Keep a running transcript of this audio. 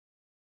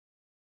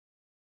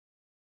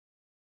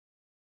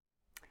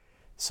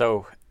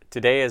So,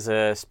 today is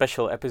a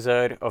special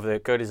episode of the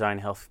Co-Design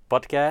Health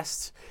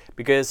podcast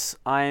because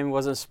I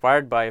was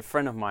inspired by a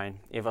friend of mine,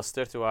 Eva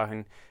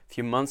Sturtewagen, a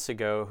few months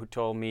ago, who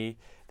told me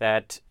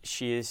that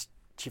she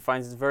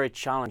finds it very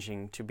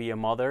challenging to be a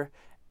mother,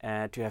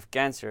 to have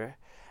cancer,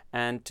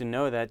 and to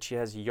know that she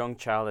has a young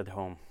child at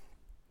home.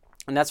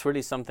 And that's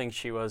really something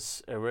she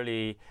was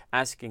really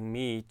asking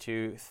me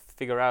to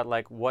figure out,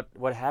 like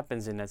what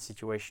happens in that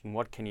situation,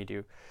 what can you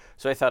do?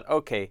 So I thought,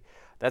 okay,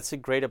 that's a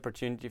great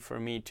opportunity for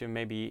me to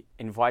maybe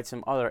invite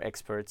some other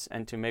experts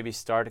and to maybe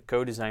start a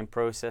co-design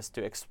process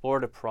to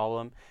explore the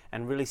problem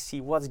and really see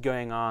what's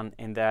going on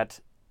in that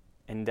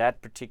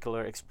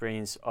particular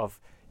experience of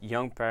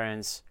young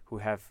parents who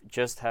have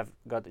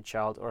got a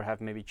child or have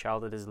maybe a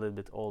child that is a little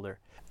bit older.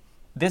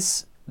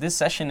 This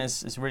session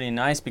is really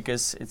nice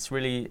because it's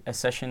really a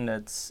session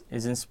that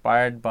is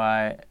inspired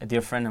by a dear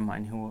friend of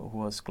mine who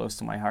was close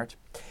to my heart.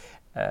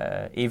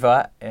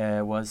 Eva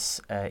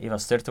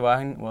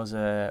Sturtewagen was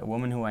a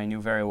woman who I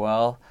knew very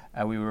well.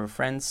 We were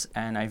friends,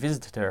 and I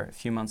visited her a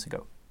few months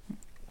ago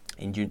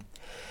in June.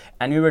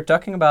 And we were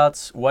talking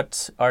about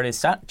what are the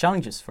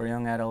challenges for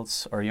young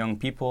adults or young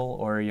people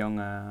or young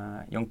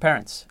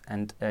parents.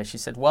 And she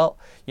said, well,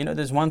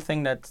 there's one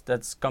thing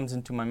that comes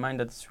into my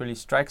mind that really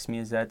strikes me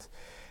is that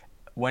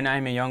when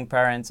I'm a young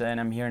parent and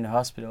I'm here in the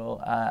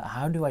hospital,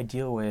 how do I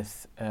deal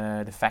with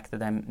the fact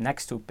that I'm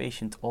next to a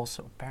patient,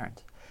 also a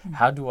parent?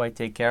 How do I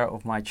take care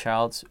of my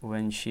child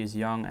when she is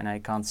young and I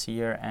can't see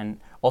her? And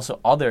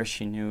also others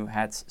she knew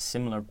had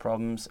similar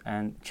problems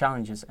and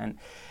challenges. And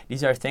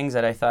these are things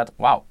that I thought,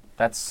 wow,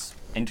 that's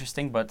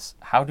interesting, but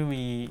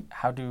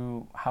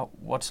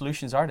what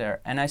solutions are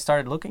there? And I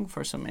started looking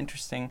for some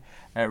interesting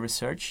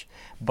research.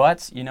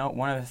 But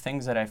one of the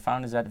things that I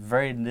found is that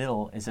very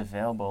little is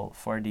available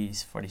for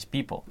these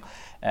people.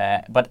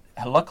 But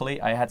luckily,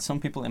 I had some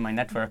people in my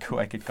network who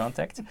I could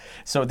contact.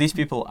 So these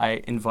people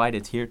I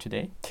invited here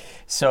today.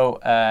 So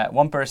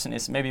one person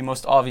is maybe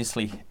most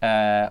obviously,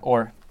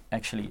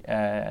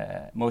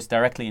 most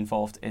directly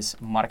involved is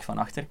Mark van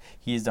Achter.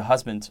 He is the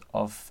husband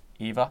of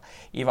Eva.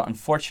 Eva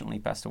unfortunately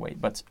passed away,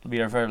 but we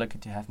are very lucky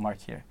to have Mark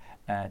here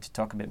to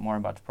talk a bit more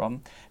about the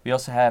problem. We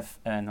also have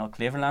Nel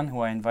Kleverlaan,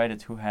 who I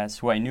invited, who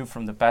I knew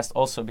from the past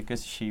also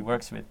because she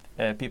works with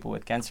people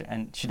with cancer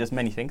and she does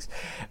many things.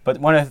 But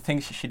one of the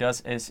things she does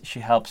is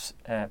she helps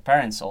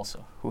parents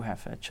also who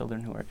have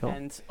children who are ill.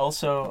 And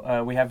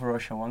also we have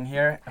Rosha Wang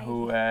here,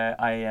 who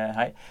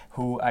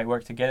I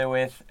work together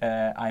with.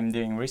 I'm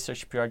doing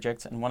research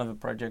projects, and one of the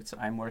projects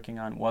I'm working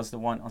on was the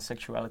one on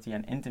sexuality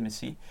and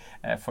intimacy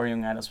for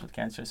young adults with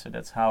cancer. So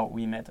that's how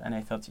we met, and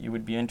I thought it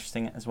would be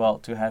interesting as well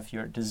to have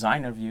your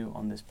designer view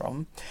on this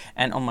problem.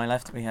 And on my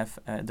left we have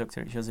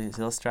Dr. Jose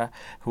Zelstra,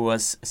 who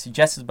was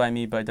suggested by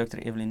me by Dr.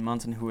 Evelyn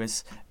Manton, who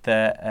is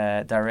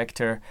the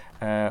director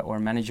or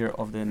manager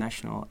of the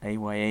National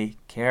AYA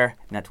Care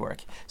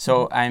Network.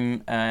 So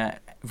I'm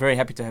very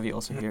happy to have you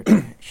also here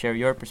to share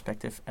your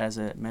perspective as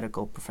a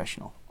medical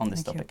professional on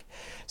this topic.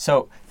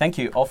 So thank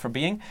you all for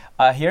being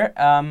here.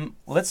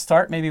 Let's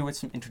start maybe with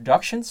some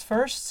introductions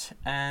first,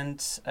 and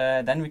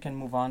then we can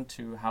move on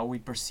to how we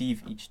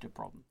perceive each the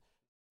problem.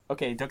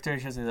 Okay, Dr.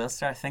 Jose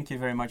Zelstra, thank you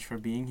very much for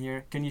being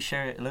here. Can you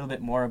share a little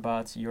bit more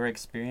about your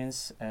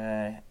experience,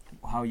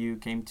 how you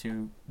came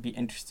to be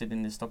interested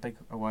in this topic,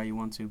 or why you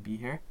want to be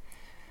here?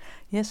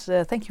 Yes,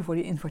 thank you for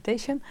the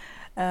invitation.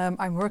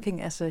 I'm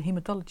working as a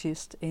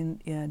hematologist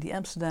in the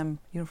Amsterdam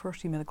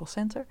University Medical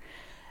Center.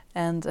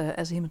 And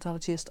as a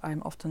hematologist,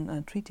 I'm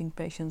often treating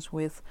patients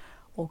with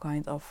all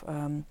kinds of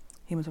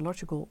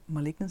hematological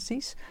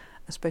malignancies,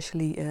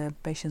 especially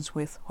patients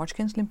with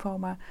Hodgkin's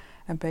lymphoma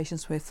and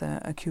patients with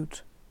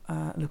acute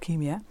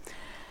leukemia.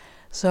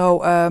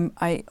 So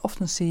I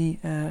often see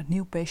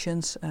new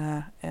patients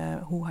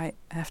who I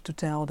have to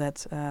tell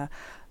that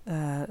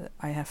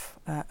I have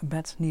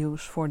bad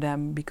news for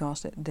them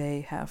because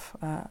they have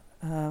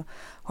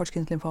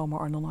Hodgkin's lymphoma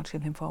or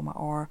non-Hodgkin lymphoma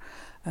or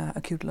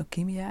acute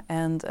leukemia,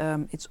 and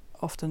it's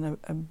often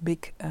a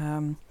big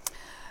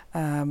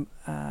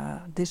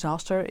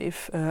disaster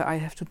if I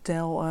have to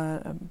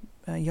tell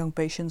young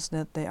patients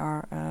that they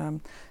are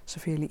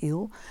severely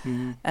ill.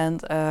 Mm-hmm.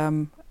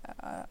 And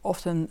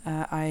often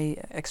I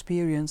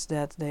experience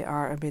that they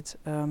are a bit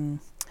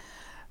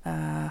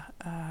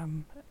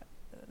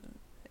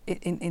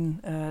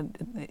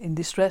in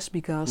distress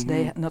because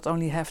they not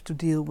only have to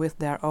deal with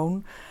their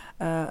own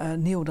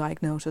new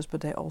diagnosis,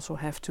 but they also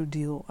have to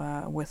deal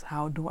with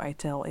how do I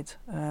tell it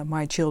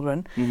my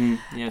children.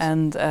 Yes.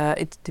 And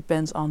it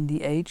depends on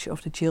the age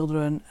of the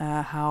children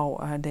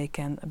how they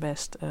can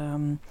best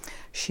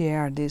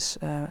share this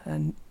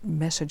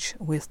message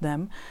with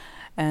them.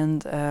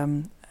 And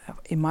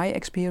in my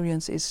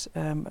experience, it's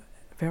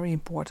very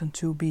important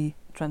to be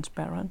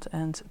transparent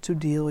and to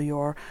deal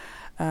your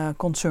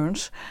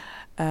concerns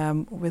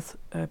with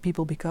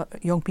people,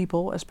 young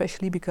people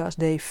especially, because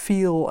they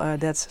feel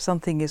that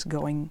something is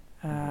going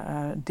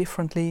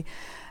differently,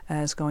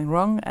 is going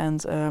wrong.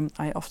 And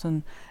I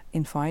often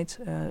invite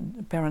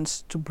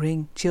parents to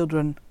bring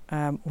children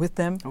with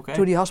them Okay.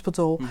 to the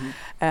hospital, Mhm.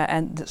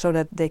 and so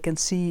that they can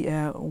see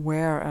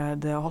where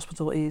the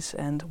hospital is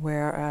and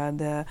where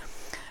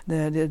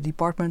the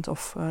department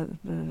of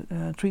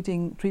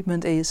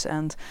treatment is,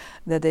 and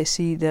that they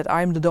see that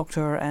I'm the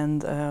doctor,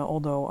 and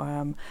although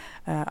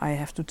I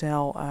have to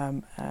tell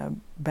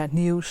bad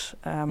news,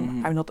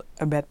 Mhm. I'm not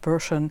a bad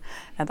person,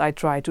 and I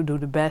try to do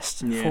the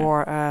best Yeah.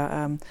 for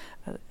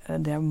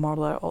their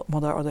mother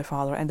or their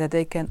father, and that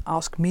they can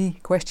ask me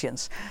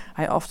questions.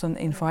 I often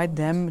invite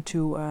them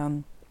to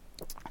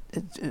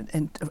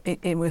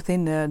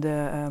within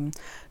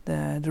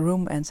the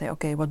room and say,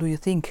 okay, what do you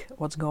think?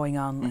 What's going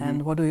on? Mhm.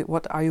 And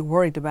what are you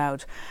worried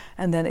about?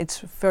 And then it's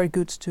very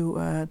good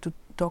to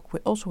talk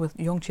also with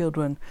young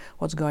children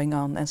what's going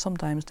on. And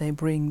sometimes they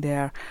bring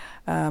their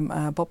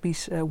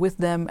puppies with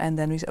them, and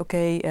then we say,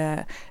 okay,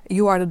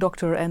 you are the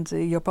doctor and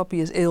your puppy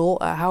is ill.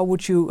 How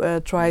would you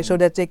try so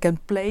that they can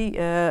play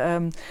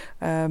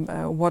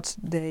what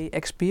they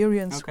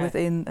experience Okay.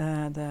 within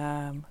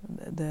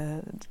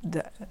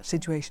the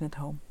situation at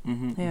home?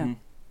 Mhm, Yeah. mhm.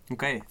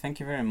 Okay, thank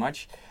you very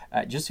much.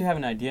 Just to have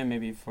an idea,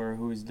 maybe for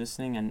who is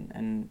listening,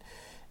 and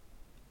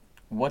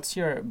what's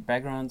your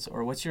background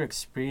or what's your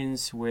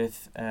experience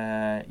with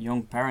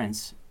young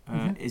parents?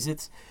 Mhm. Is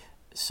it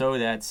so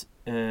that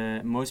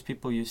most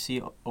people you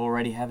see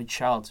already have a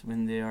child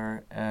when they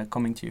are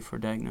coming to you for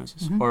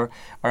diagnosis, Mhm. or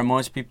are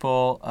most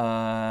people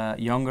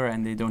younger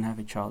and they don't have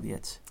a child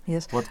yet?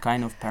 Yes. What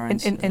kind of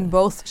parents? In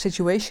both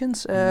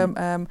situations,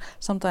 Mhm.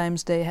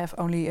 sometimes they have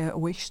only a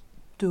wish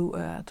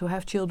to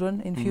have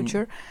children in Mhm.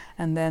 future,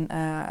 and then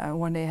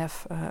when they have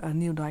a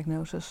new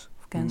diagnosis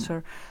of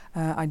cancer,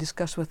 I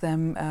discuss with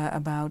them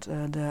about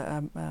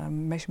the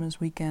measurements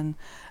we can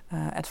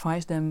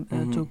advise them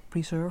Mhm. to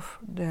preserve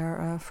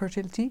their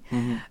fertility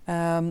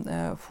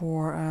Mhm.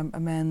 for a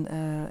man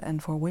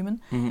and for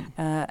women. Mhm.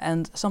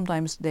 And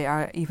sometimes they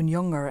are even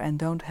younger and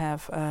don't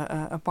have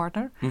a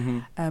partner,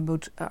 Mhm.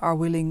 but are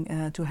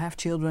willing to have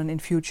children in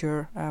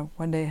future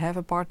when they have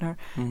a partner.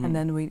 Mhm. And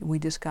then we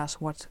discuss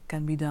what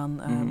can be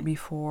done Mhm.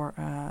 before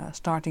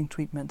starting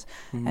treatment.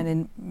 Mhm. And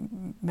in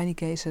many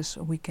cases,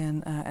 we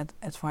can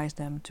advise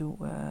them to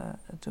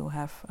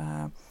have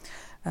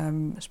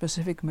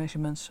specific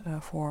measurements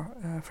for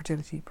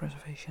fertility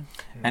preservation.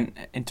 And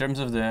in terms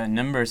of the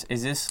numbers,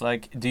 is this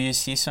like, do you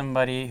see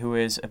somebody who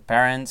is a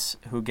parent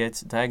who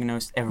gets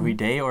diagnosed every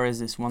day, or is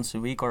this once a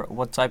week, or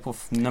what type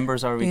of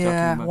numbers are we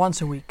talking about?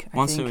 Once a week. I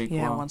Once a think. week.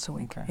 Yeah, Wow. once a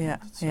week. Okay. Yeah,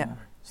 It's, yeah,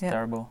 it's yeah.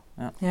 terrible.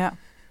 Yeah, yeah,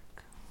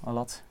 a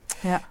lot.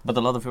 yeah. But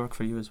a lot of work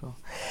for you as well.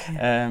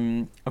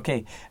 Yeah.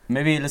 Okay,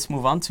 maybe let's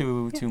move on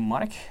to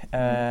Mark.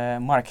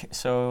 Mark,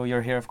 so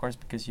you're here, of course,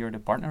 because you're the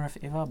partner of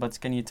Eva, but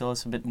can you tell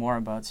us a bit more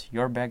about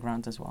your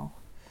background as well?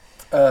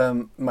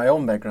 My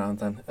own background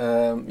then.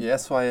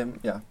 Yes, so I am,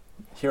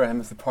 here I am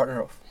as the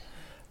partner of.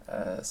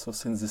 So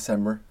since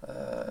December,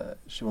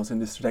 she was in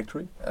this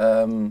trajectory.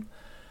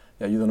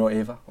 You don't know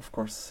Eva, of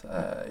course.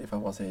 Eva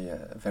was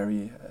a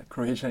very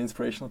Croatian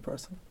inspirational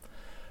person,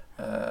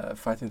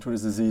 fighting through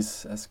this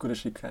disease as good as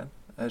she could.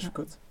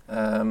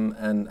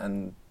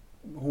 And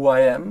who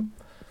I am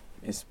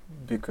is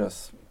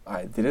because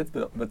I did it,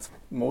 but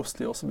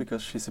mostly also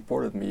because she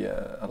supported me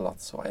a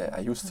lot. So I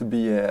used to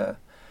be a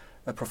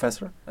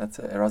professor at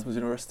Erasmus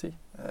University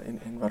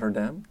in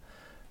Rotterdam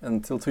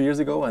until 2 years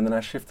ago, and then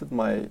I shifted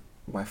my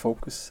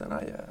focus and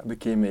I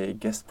became a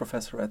guest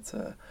professor at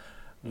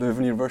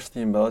Leuven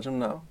University in Belgium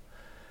now,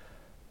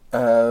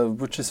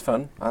 which is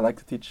fun. I like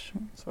to teach,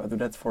 so I do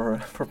that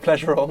for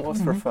pleasure,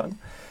 almost for fun.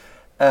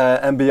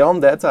 And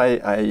beyond that,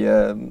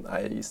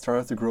 I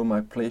started to grow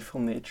my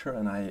playful nature,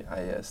 and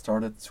I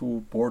started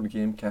 2 board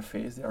game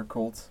cafes. They are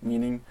called,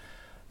 meaning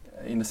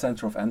in the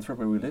center of Antwerp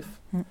where we live.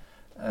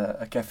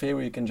 A cafe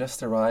where you can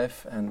just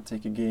arrive and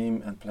take a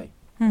game and play.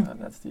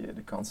 That's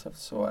the concept.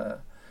 So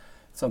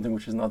it's something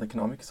which is not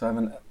economic. So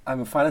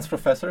I'm a finance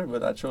professor,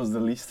 but I chose the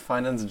least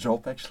finance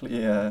job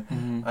actually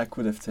I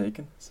could have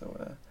taken.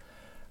 So,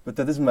 but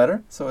that doesn't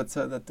matter. So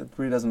that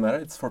really doesn't matter.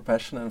 It's for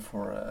passion and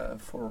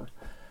for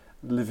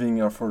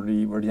living, or for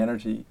where the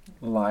energy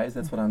lies.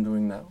 That's what I'm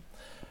doing now.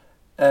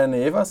 And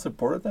Eva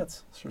supported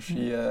that. So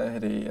she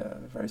had a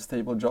very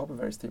stable job, a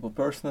very stable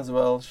person as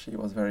well. She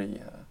was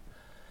very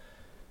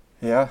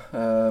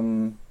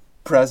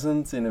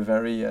present in a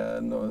very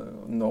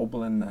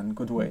noble and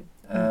good way.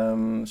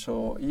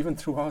 So even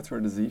throughout her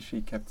disease,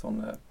 she kept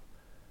on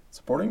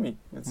supporting me.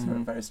 It's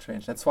very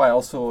strange. That's why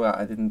also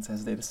I didn't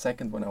hesitate a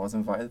second when I was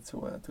invited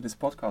to this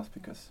podcast,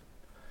 because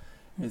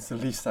it's the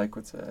least I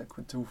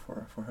could do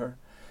for her.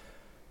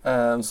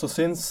 So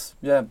since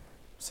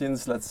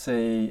let's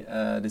say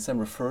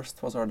December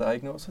 1st was our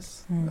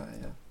diagnosis.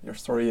 Your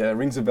story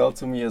rings a bell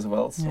to me as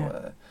well.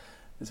 So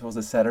this was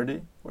a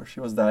Saturday where she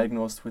was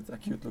diagnosed with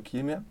acute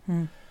leukemia.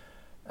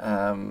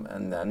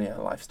 And then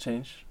life's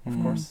changed,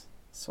 of course.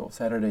 So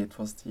Saturday it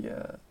was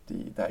the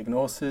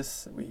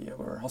diagnosis. We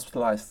were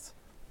hospitalized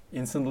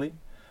instantly.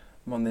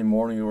 Monday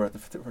morning we were at the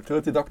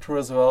fertility doctor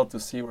as well to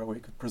see where we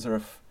could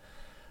preserve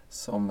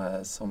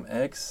some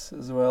eggs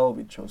as well.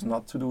 We chose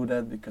not to do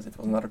that because it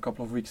was another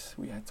couple of weeks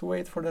we had to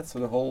wait for that. So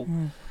the whole,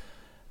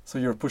 so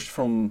you're pushed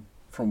from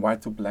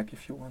white to black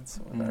if you want.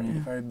 So a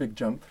very big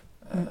jump.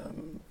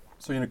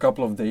 So in a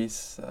couple of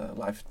days,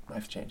 life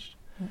changed.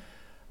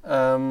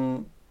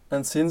 And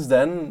since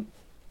then,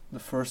 the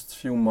first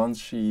few months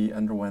she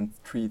underwent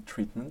 3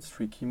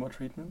 chemo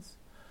treatments,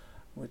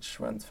 which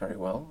went very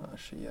well.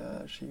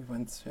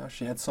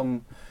 She had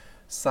some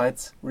side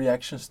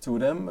reactions to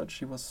them, but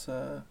she was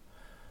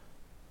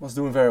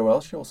doing very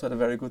well. She also had a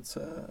very good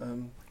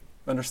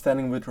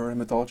understanding with her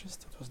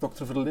hematologist. It was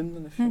Dr.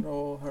 Verlinden, if you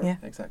know her. Yeah.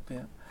 Exactly,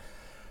 yeah.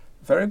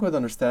 Very good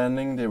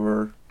understanding. They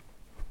were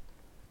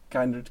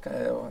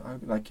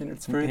like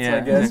kindred spirits,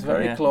 I guess.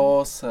 Very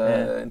close,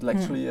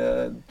 intellectually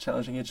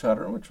challenging each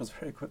other, which was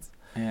very good.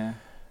 Yeah.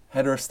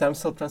 Had her stem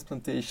cell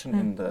transplantation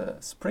in the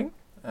spring.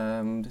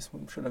 This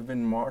should have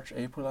been March,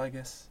 April, I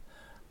guess.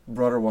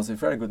 Brother was a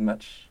very good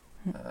match,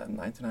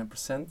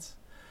 99%.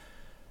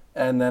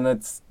 And then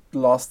it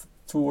lasted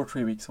 2 or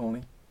 3 weeks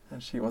only,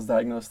 and she was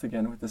diagnosed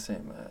again with the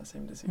same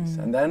disease.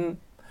 And then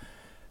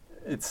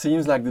it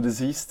seems like the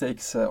disease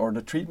takes, or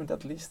the treatment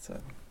at least,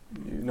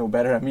 you know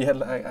better than me,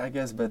 I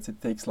guess, but it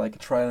takes like a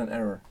trial and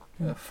error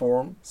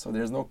form. So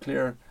there's no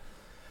clear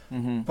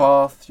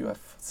path. You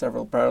have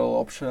several parallel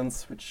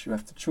options which you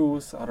have to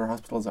choose. Other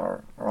hospitals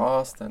are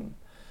asked,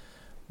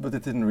 but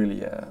it didn't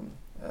really.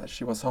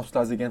 She was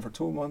hospitalized again for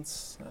 2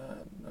 months,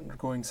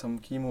 undergoing some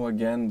chemo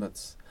again,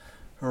 but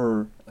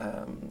her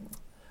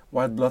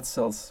white blood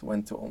cells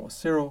went to almost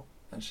 0,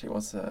 and she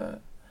got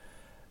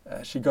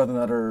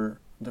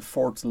the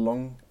 4th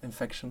lung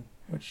infection,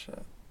 which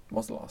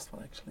was the last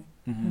one actually.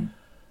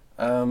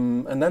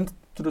 And then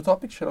to the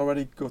topic. Shall I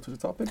already go to the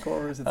topic,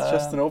 or is it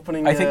just an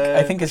opening?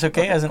 I think it's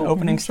okay as an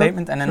opening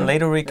statement, and then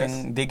later we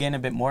can dig in a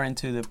bit more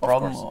into the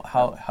problem,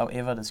 how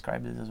Eva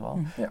described it as well.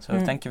 So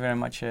thank you very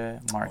much,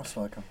 Mark. Most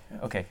welcome.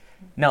 Yeah. Okay,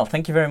 Nel,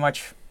 thank you very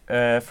much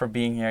for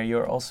being here.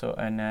 You're also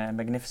a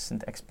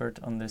magnificent expert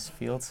on this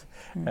field.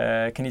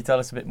 Can you tell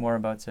us a bit more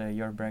about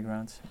your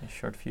background? A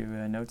short few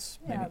notes,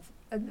 maybe.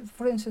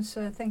 For instance,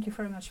 thank you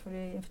very much for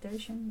the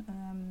invitation.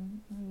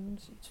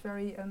 It's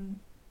very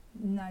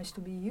nice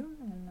to be here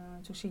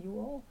and to see you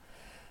all.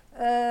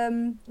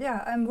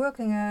 I'm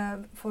working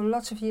for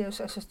lots of years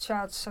as a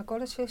child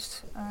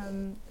psychologist.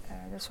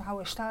 That's how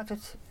I started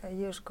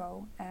years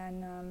ago.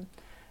 And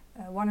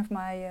one of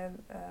my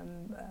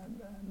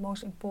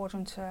most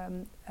important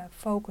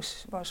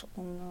focus was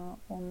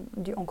on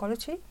the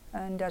oncology,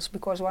 and that's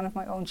because one of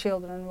my own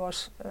children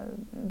was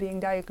being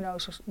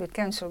diagnosed with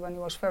cancer when he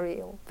was very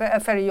ill,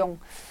 very young.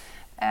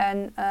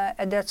 And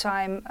at that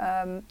time,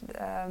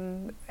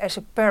 as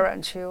a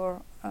parent,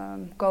 you're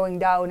going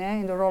down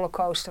in the roller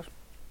coaster.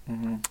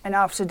 And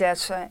after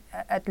that,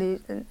 at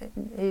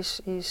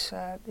least he's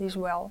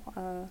well.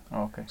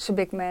 He's a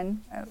big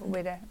man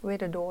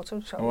with a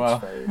daughter, so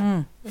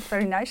it's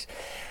very nice.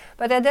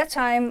 But at that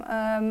time,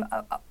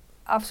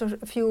 after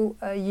a few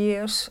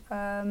years,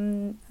 I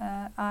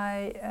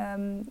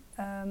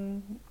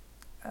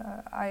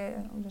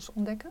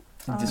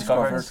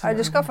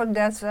discovered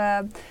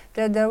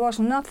that there was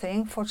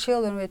nothing for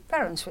children with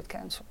parents with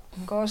cancer,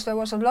 because there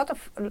was a lot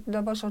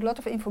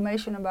of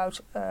information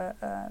about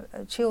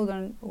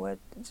children with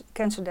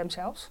cancer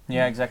themselves.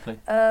 Yeah, exactly.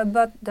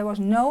 But there was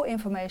no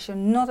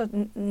information,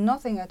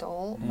 nothing at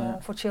all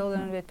for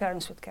children with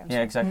parents with cancer.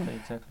 Yeah, exactly.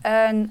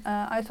 And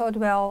I thought,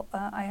 well,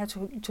 I had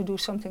to do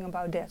something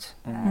about that.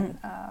 And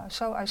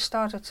so I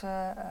started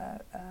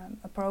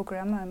a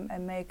program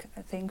and make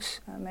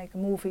things, make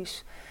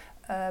movies.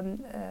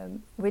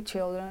 With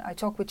children, I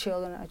talk with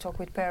children, I talk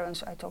with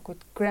parents, I talk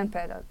with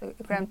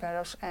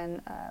grandparents,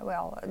 and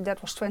well,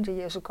 that was 20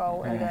 years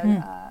ago, and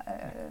then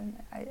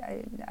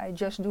I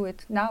just do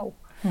it now.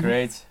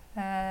 Great.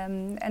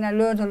 And I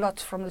learned a lot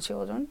from the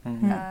children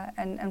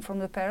and from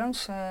the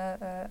parents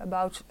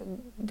about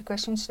the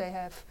questions they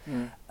have,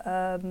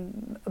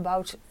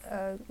 about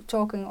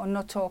talking or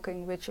not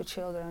talking with your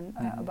children,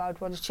 about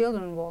what the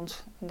children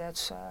want. And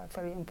that's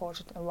very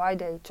important, and why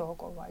they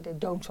talk or why they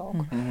don't talk.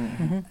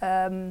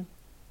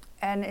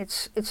 And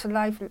it's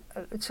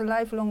a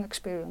lifelong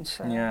experience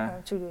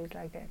to do it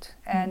like that.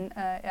 And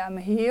I'm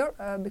here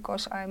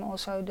because I'm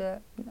also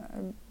the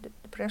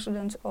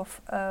president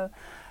of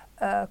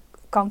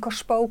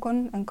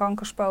Kankerspoken, and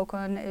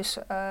Kankerspoken is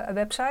a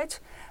website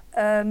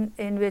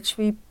in which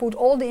we put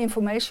all the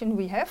information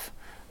we have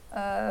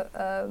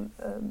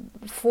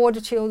for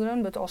the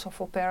children, but also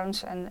for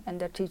parents and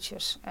their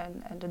teachers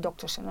and the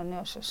doctors and the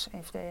nurses.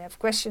 If they have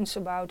questions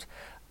about,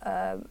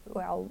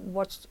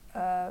 what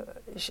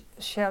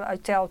shall I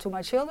tell to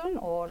my children,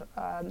 or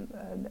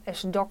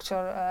as a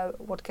doctor,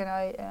 what can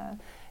I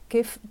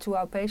give to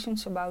our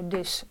patients about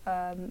this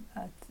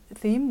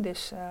theme,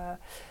 this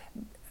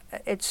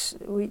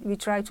we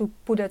try to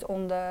put it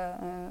on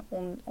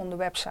the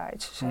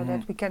website so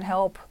that we can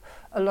help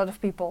a lot of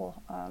people,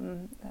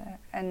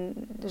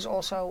 and there's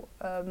also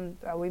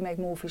we make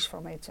movies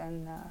from it,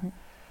 and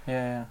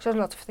so a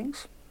lot of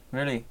things.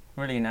 Really,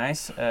 really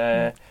nice.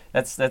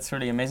 That's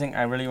really amazing.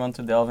 I really want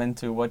to delve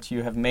into what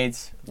you have made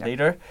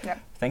later. Yep.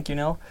 Thank you,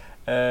 Nel.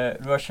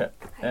 Rusha,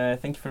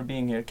 thank you for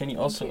being here. Can you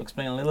also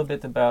explain a little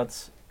bit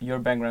about your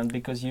background,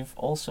 because you've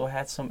also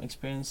had some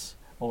experience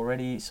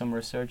already, some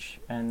research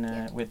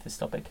and with this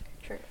topic?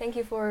 Sure. Thank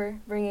you for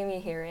bringing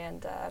me here,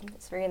 and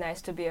it's very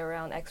nice to be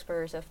around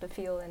experts of the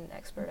field and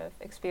expert of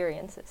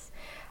experiences.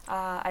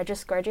 I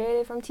just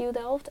graduated from TU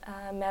Delft,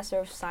 Master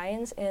of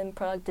Science in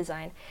Product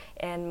Design,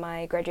 and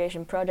my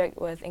graduation project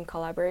was in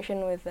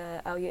collaboration with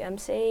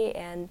LUMC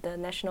and the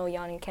National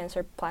Young and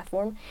Cancer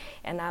Platform,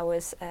 and I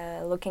was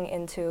looking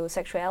into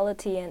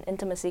sexuality and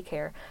intimacy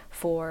care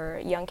for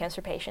young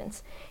cancer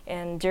patients.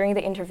 And during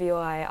the interview,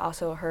 I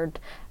also heard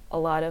a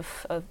lot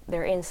of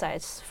their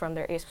insights from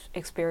their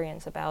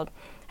experience about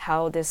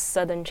how this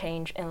sudden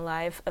change in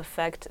life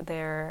affect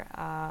their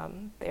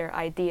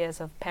ideas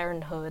of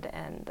parenthood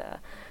and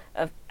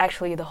of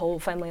actually the whole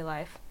family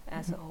life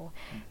as a whole.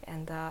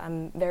 And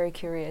I'm very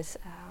curious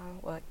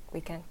what we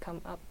can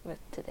come up with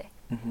today.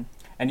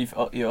 And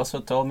you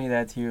also told me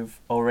that you've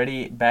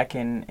already, back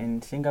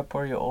in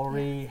Singapore, you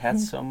already had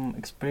some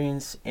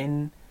experience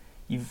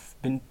you've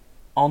been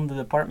on the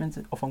Department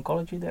of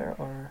Oncology there,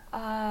 or?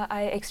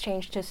 I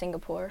exchanged to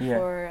Singapore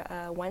for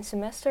 1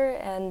 semester,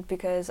 and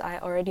because I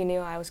already knew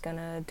I was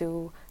gonna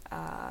do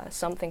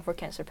something for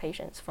cancer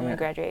patients for my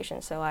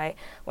graduation, so I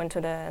went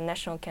to the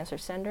National Cancer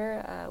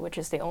Center, which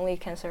is the only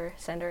cancer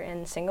center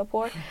in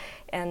Singapore,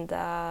 and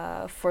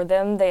for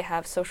them they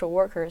have social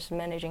workers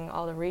managing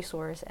all the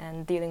resource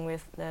and dealing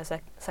with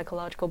the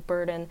psychological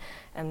burden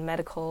and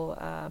medical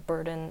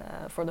burden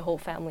for the whole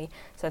family.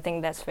 So I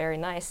think that's very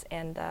nice.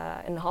 And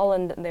in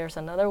Holland there's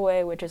another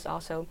way, which is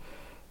also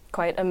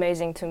quite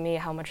amazing to me,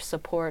 how much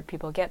support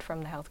people get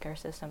from the healthcare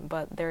system,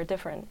 but they're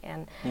different.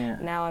 And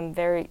now I'm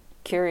very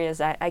curious.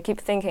 I keep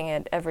thinking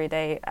it every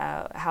day.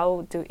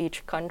 How do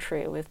each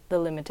country, with the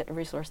limited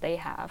resource they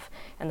have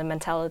and the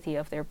mentality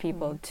of their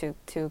people,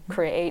 to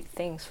create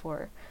things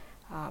for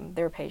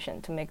their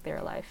patient to make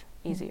their life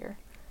easier?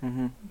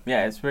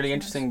 Yeah, it's really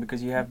interesting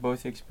because you have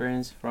both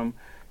experience from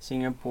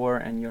Singapore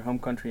and your home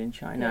country in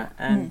China,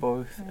 and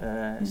both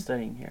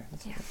studying here.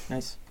 That's a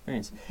nice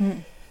experience.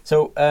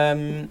 So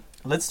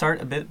let's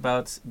start a bit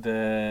about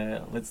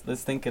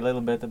let's think a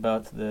little bit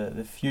about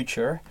the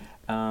future.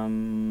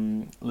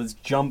 Let's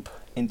jump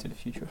into the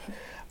future.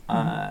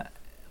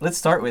 Let's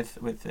start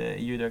with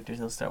you, Dr.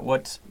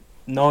 Zijlstra.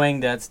 Knowing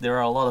that there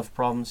are a lot of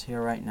problems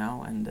here right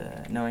now,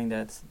 and knowing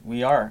that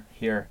we are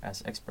here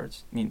as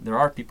experts, I mean, there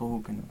are people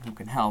who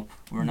can help.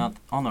 We're not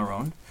on our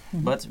own,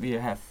 but we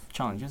have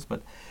challenges.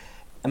 But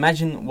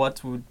imagine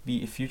what would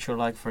be a future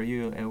like for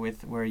you,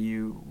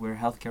 where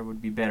healthcare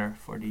would be better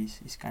for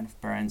these kind of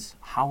parents.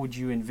 How would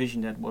you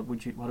envision that? What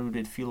would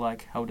it feel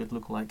like? How would it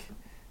look like?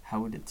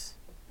 How would it?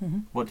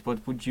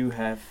 What would you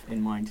have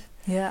in mind?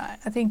 Yeah,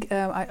 I think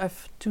I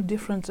have two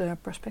different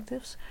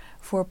perspectives.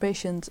 For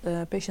patients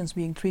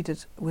being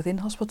treated within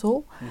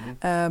hospital,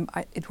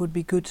 it would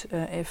be good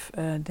if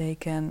they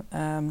can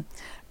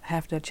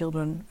have their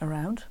children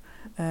around,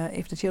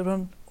 if the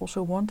children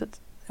also want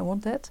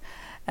that.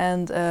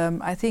 And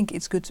I think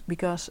it's good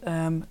because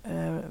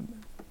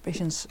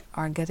patients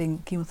are getting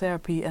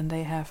chemotherapy and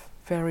they have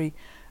very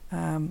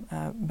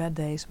bad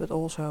days, but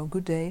also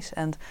good days.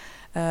 And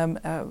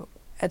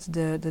at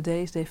the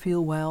days they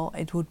feel well,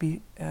 it would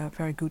be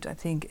very good, I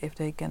think, if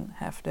they can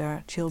have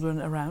their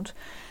children around.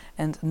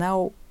 And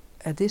now,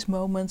 at this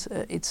moment,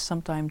 it's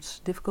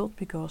sometimes difficult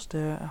because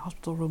the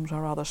hospital rooms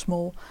are rather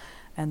small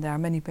and there are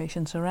many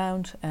patients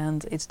around,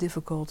 and it's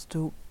difficult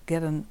to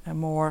get a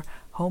more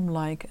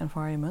home-like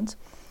environment.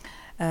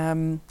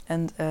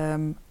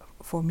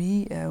 For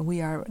me,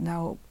 we are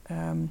now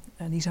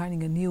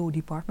designing a new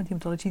department,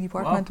 hematology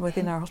department,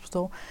 within our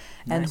hospital.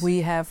 Nice. And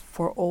we have,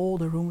 for all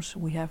the rooms,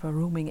 we have a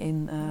rooming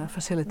in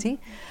facility,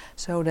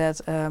 so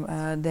that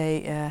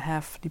they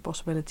have the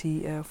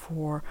possibility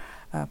for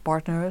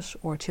partners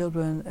or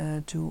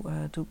children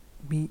to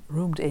be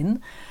roomed in,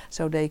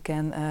 so they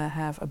can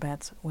have a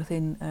bed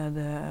within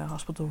the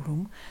hospital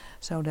room,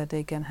 so that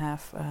they can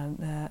have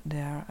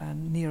their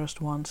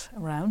nearest ones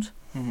around.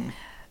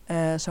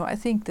 So I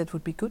think that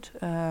would be good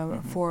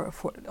for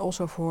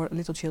also for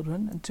little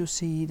children to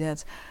see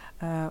that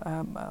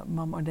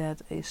mom or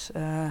dad is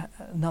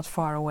not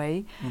far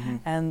away,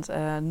 and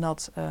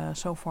not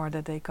so far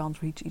that they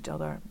can't reach each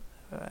other.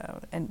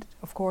 And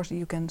of course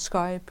you can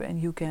Skype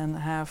and you can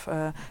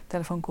have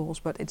telephone calls,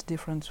 but it's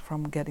different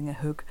from getting a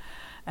hug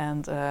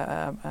and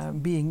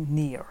being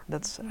near.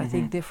 That's I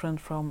think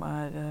different from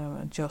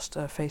just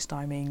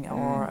FaceTiming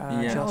or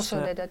just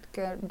also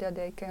that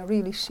they can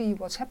really see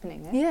what's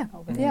happening. Yeah,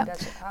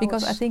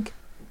 because I think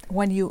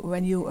when you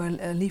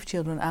leave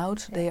children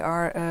out, they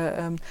are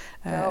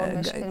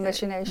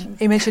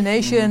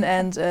imagination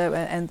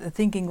and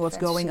thinking what's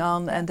going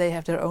on, and they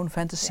have their own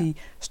fantasy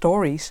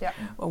stories,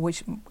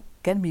 which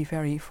can be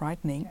very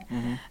frightening.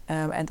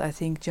 And I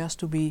think just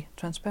to be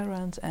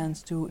transparent and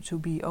to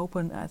be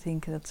open, I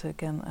think that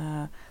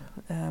can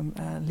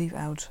leave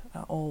out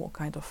all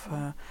kind of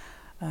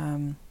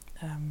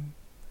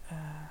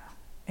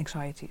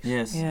anxieties.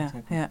 Yes, Yeah.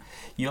 exactly. Yeah.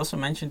 You also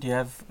mentioned you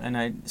have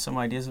some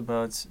ideas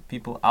about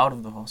people out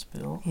of the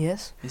hospital.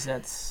 Yes. Is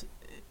that?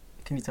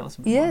 Can you tell us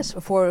a bit Yes,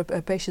 more? for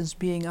patients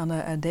being on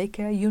a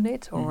daycare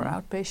unit or Mhm.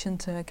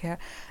 outpatient care,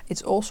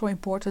 it's also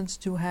important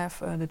to have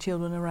the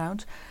children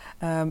around.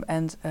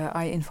 And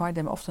I invite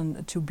them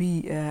often to be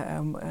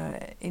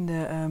in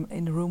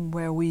the room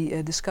where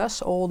we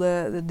discuss all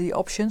the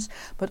options.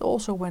 But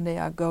also when they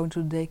are going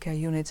to the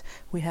daycare unit,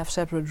 we have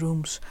separate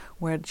rooms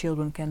where the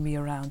children can be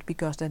around,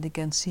 because then they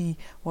can see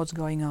what's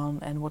going on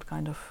and what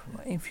kind of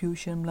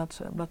infusion,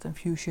 blood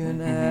infusion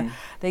Mhm.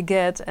 they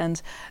get,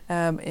 and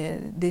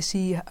they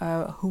see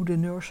who the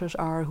nurses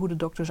are, who the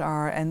doctors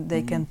are, and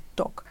they can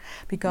talk.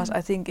 Because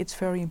I think it's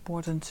very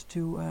important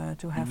to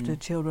have the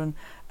children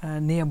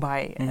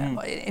nearby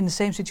in the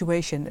same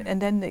situation, and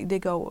then they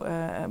go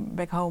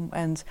back home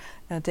and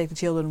take the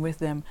children with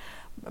them,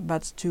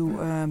 but to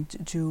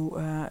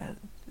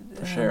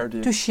share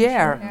to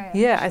share.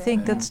 I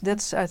think Yeah.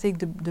 that's I think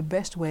the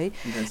best way.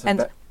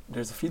 And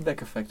there's a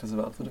feedback effect as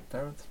well to the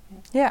parent.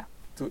 Yeah.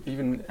 To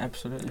even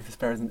Absolutely. if his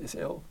parent is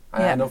ill.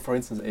 Yeah. I know, for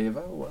instance,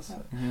 Eva was.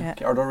 Yeah.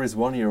 Okay, our daughter is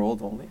 1 year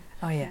old only,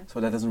 Oh yeah. so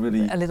that doesn't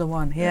really. A little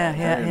one. Yeah,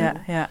 very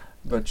little. Yeah.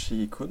 But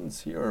she couldn't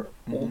see her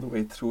all the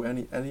way through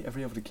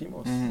every of the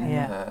chemos. Mhm.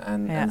 Yeah.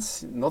 And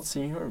not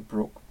seeing her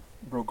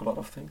broke a lot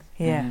of things.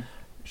 Yeah. Mhm.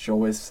 She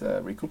always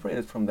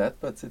recuperated from that,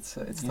 but it's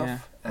Yeah.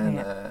 tough. And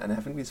Yeah. and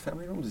having these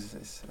family rooms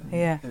is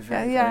Yeah, a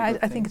very, yeah. very I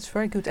good think thing. it's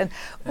very good, and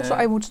also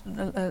I would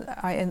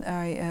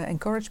I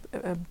encourage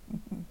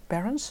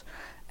parents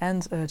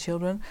and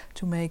children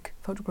to make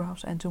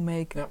photographs and to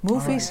make Yeah.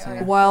 movies Alright,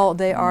 yeah. while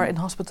they are Mm. in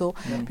hospital,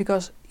 Yeah.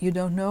 because you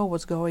don't know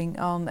what's going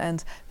on,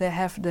 and they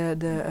have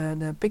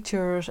the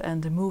pictures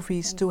and the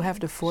movies And to have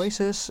the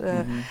voices.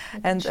 Mhm.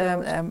 And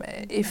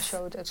if if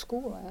show it at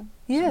school,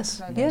 yes,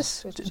 something like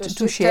yes, that. to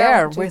Just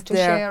share tell, with to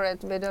their share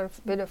it with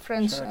their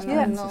friends Share and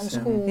experiences, on yeah.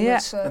 school. Yeah.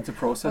 It's, And to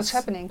process what's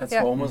happening. at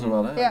Yeah. home as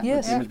well. Yeah.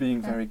 Yes. The image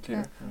being Yeah. very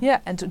clear. Yeah,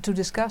 and to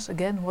discuss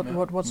again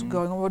Yeah. what's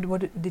going on,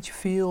 what did you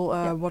feel,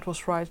 what was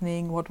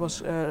frightening, what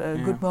was a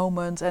good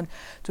moment, and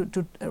to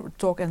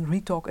talk and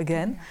re-talk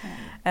again.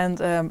 And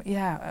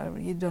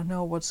you don't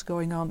know what's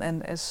going on,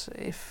 and as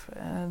if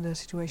the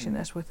situation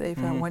as with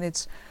Eva, when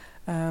it's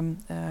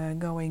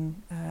going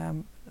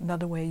not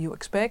the way you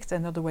expect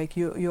and not the way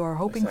you are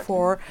hoping Exactly.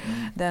 for,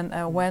 Mhm.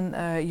 then when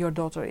your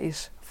daughter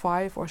is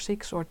 5 or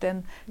 6 or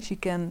 10, she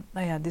can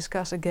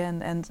discuss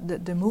again, and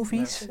the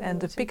movies and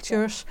the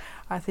pictures,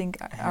 I think,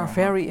 are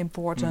very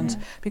important,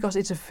 because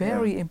it's a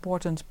very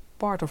important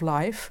part of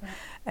life,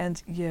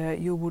 and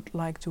you would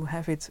like to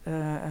have it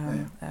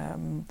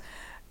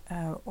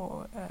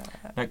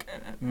Like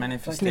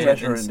Manifested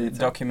manifested and and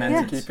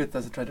documented. Keep it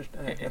as a tradition.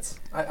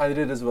 I did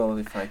it as well,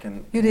 if I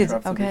can. You did,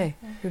 interrupt a bit. okay,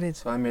 you did.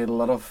 So I made a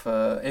lot of.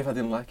 Eva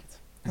didn't like it,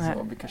 Yeah.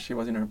 so because she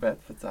was in her bed.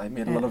 But I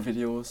made a lot of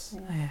videos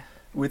Yeah.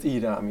 with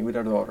Ida. I mean, with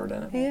our daughter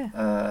then.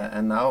 Yeah.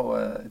 And now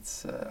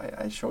it's.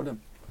 I show them.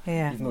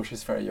 Yeah. Even though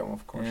she's very young,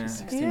 of course, Yeah. she's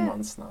 16 Yeah.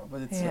 months now.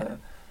 But it's. Yeah.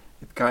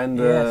 It kind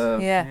of.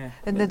 Yes. Yeah, Yeah.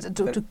 and But-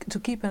 that but- to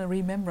keep a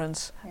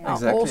remembrance.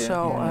 Exactly, Also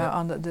yeah.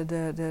 on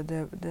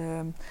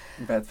the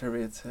bad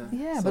periods.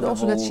 yeah, So but the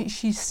also that whole-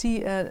 she see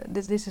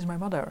this is my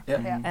mother, Yeah.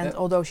 Mhm. and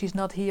although she's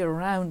not here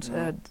around,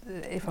 No.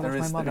 Eva There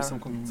was is my mother.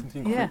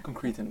 something Yeah.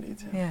 concrete indeed.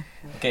 Yeah.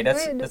 Okay,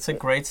 Really, that's a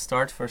great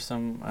start for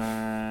some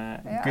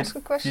good ask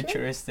a question?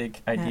 futuristic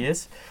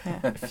ideas. Yeah.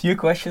 A few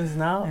questions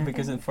now, Yeah.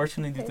 because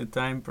unfortunately due to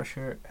time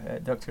pressure,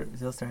 Dr.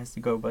 Zylstra has to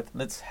go. But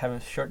let's have a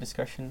short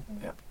discussion.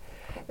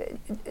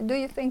 Do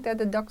you think that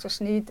the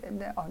doctors need,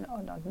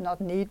 not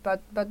need, but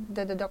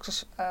that the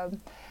doctors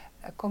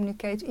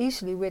communicate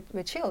easily with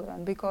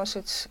children, because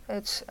it's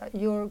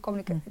your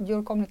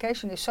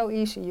communication is so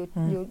easy.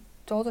 You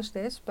told us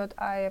this, but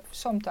I have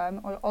sometime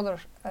or other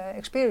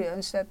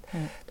experience that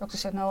doctors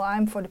said, no,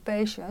 I'm for the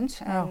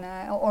patients and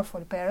or for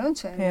the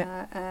parents, and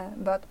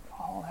but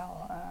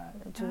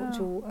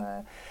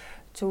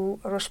to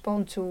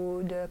respond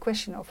to the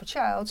question of a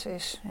child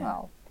is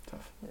well.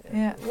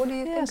 Yeah. What do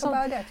you think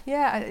about that?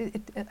 Yeah,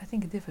 I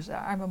think it differs.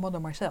 I'm a mother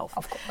myself.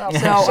 Of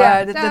course. So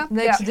that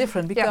makes it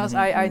different, because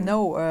I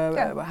know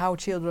how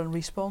children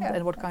respond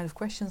and what kind of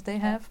questions they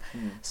have.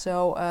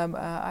 So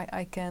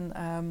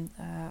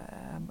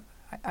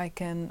I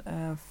can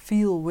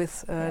feel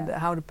with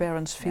how the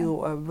parents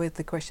feel with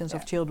the questions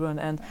of children,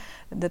 and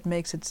that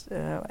makes it,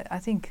 I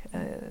think,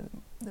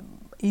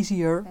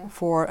 easier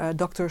for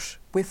doctors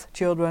with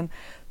children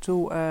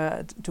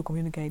to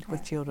communicate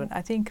with children.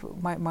 I think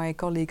my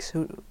colleagues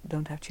who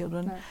don't have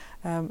children,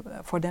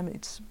 for them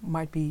it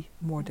might be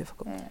more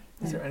difficult.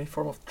 Is there any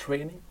form of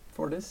training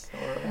for this?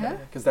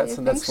 Because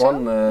You that's think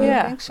one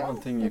so? one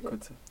thing you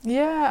could.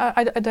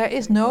 Yeah, there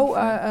is no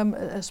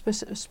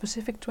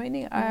specific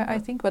training, I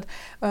think, but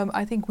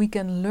I think we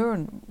can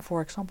learn,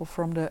 for example,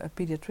 from the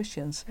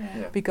pediatricians,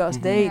 because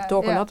they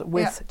talk a lot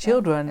with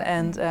children,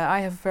 and I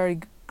have very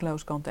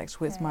close contacts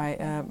with my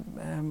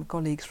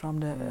colleagues from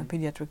the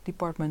pediatric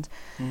department,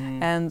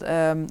 Mhm. and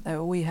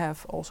we have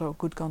also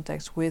good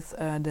contacts with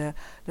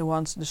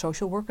the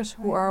social workers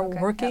who are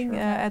working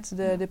at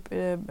the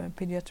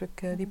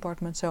pediatric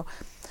department. So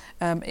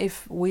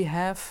if we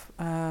have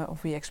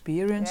if we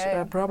experience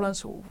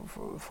problems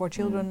for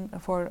children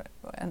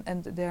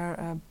and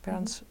their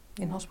parents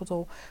in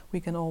hospital, we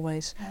can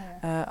always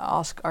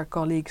ask our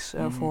colleagues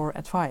for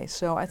advice.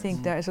 So I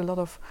think there is a lot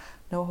of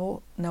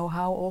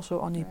know-how also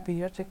on the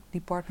pediatric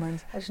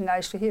department. It's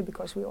nice to hear,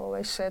 because we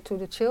always said to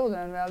the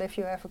children, well, if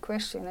you have a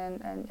question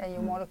and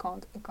your mother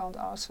can't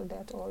answer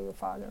that, or your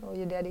father or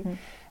your daddy,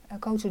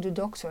 go to the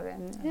doctor,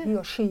 and he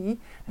or she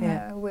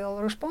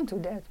will respond to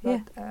that.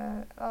 But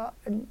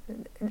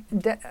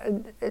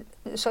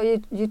so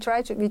we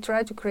try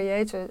to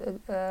create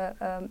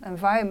a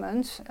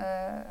environment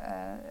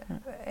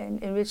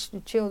in which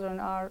the children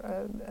are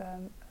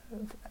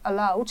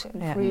allowed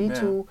and free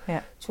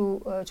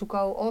to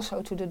go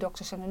also to the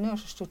doctors and the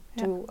nurses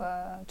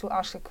to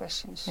ask the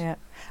questions. Yeah.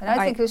 And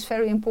I think it's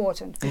very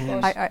important,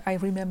 because I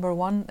remember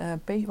one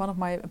of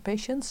my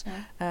patients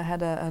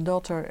had a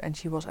daughter, and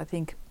she was, I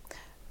think,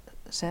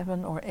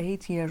 7 or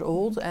 8 years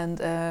old,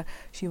 and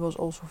she was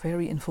also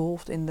very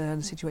involved in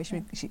the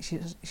situation.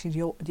 She's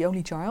the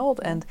only child,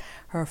 and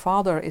her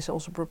father is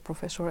also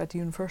professor at the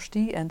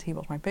university, and he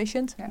was my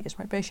patient. He is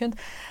my patient,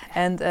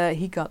 and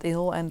he got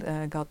ill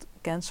and got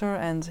cancer,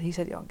 and he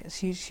said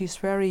she's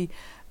very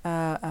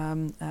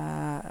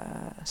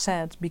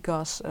sad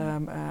because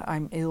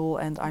I'm ill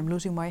and I'm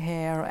losing my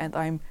hair and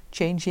I'm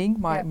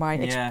changing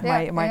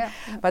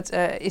but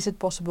is it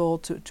possible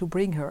to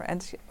bring her?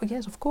 And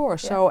yes, of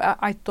course. So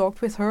I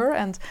talked with her,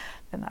 and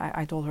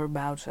I told her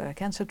about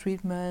cancer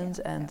treatment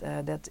and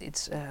that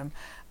it's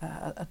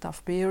a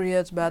tough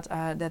period, but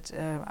that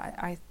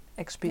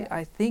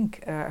I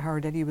think her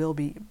daddy will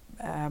be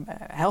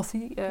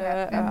healthy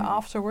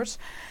afterwards.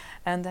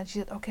 And then she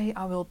said, okay,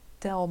 I will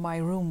tell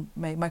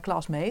my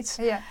classmates,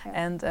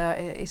 and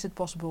is it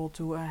possible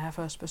to have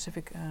a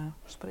specific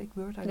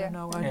spreekbeurt? I don't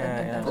know,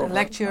 a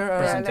lecture,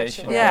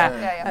 presentation.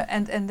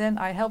 And then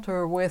I helped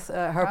her with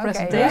her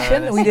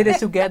presentation. We did it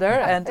together,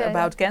 and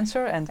about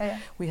cancer, and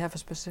we have a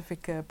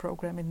specific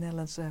program in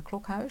Netherlands,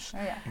 Klokhuis,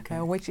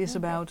 which is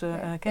about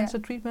cancer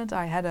treatment.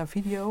 I had a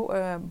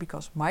video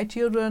because my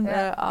children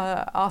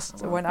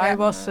asked when I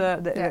was,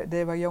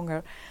 they were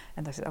younger.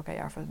 And I said, okay,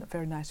 I have a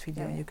very nice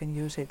video, and you can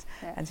use it.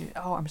 And she said,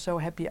 oh, I'm so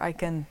happy I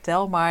can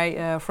tell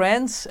my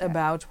friends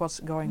about what's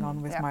going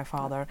on with my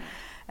father.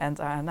 And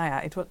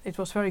it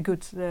was very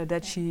good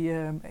that she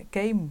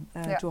came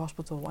to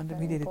hospital, and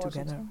we did it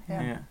together.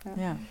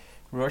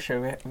 Roosje,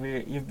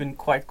 you've been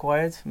quite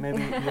quiet.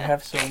 Maybe you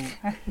have some,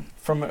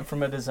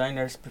 from a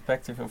designer's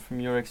perspective or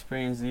from your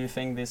experience. Do you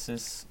think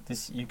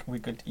we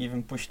could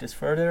even push this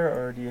further,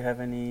 or do you have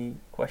any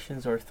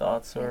questions or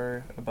thoughts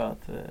or about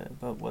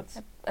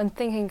what's? I'm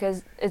thinking,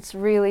 because it's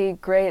really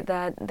great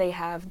that they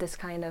have this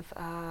kind of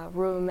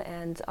room,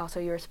 and also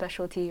your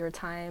specialty, your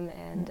time,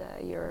 and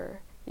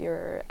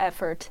your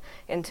effort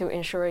into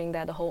ensuring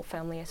that the whole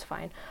family is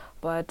fine.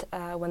 But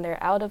when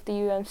they're out of the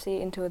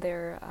UMC into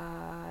their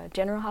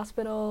general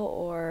hospital,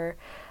 or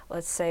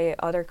let's say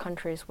other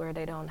countries where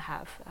they don't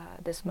have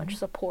this much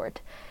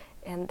support,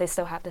 and they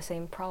still have the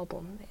same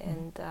problem,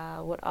 and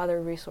what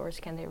other resource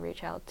can they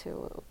reach out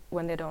to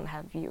when they don't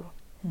have you?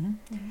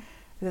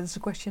 That's a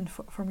question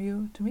from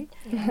you to me.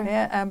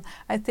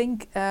 I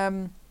think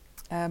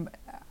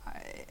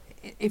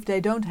if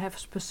they don't have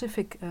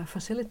specific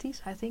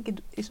facilities, I think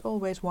it is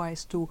always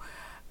wise to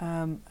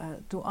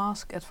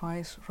ask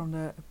advice from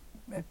the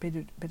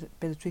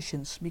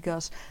pediatricians,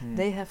 because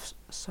they have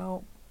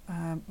so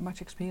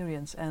much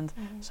experience and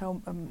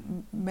so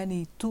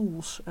many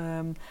tools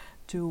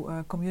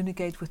to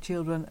communicate with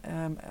children,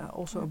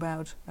 also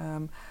about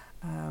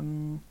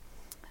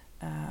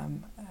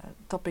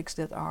topics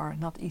that are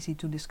not easy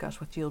to discuss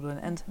with children,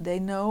 and they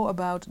know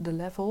about the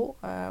level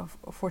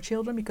for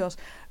children, because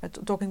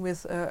talking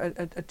with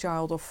a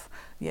child of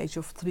the age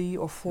of 3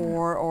 or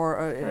 4 or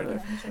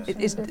it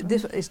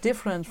is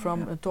different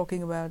from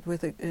talking about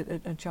with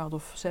a child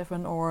of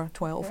 7 or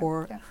 12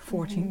 or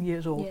 14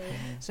 years old.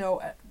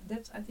 So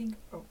that's, I think,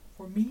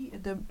 for me,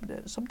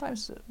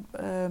 sometimes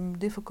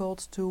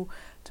difficult to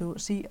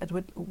see at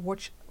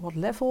what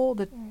level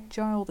the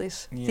child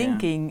is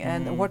thinking,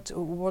 and what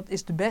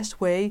is the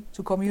best way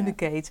to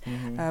communicate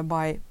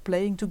by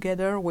playing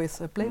together with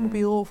a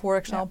Playmobil, for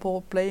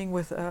example, playing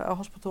with a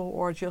hospital,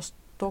 or just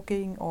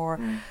talking, or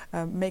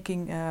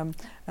making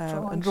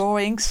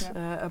drawings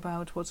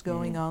about what's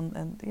going on.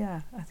 And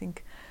I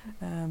think.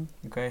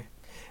 Okay.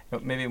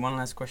 Maybe one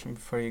last question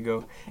before you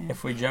go.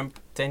 If we jump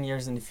 10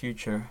 years in the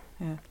future,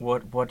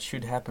 what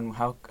should happen?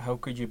 How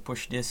could you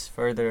push this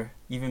further,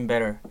 even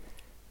better?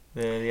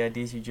 The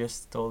ideas you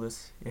just told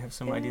us. You have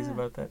some ideas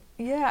about that?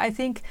 Yeah, I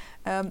think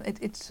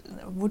it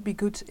would be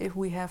good if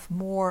we have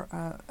more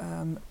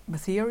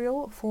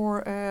material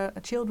for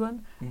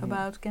children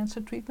about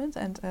cancer treatment,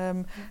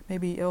 and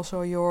maybe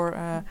also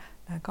your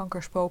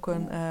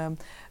Kankerspoken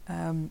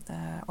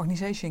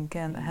organization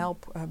can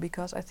help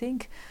because I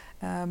think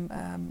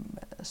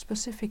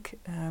specific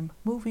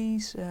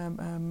movies,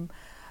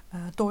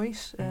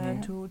 toys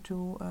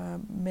to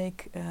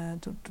make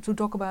to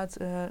talk about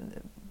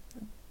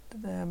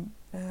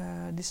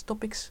these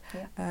topics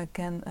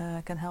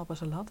can help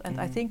us a lot. And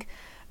I think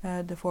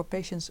for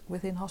patients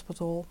within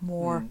hospital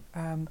more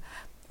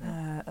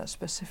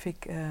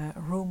specific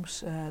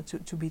rooms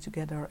to be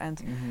together,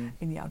 and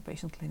in the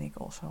outpatient clinic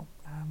also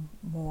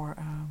more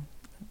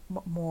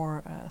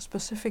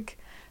specific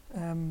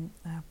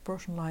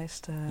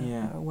personalized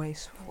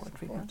ways for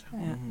treatment.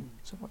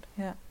 Support.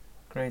 Yeah.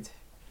 Great.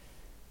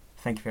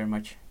 Thank you very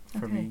much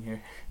for being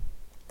here.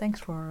 Thanks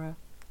for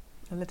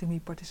letting me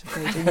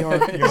participate in your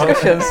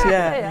discussions.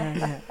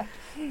 Yeah.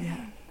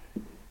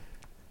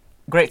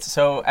 Great.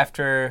 So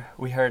after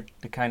we heard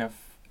the kind of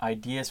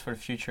ideas for the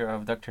future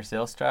of Dr.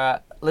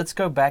 Zijlstra, let's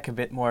go back a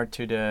bit more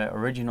to the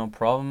original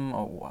problem,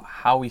 or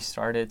how we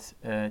started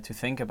to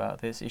think about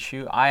this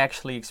issue. I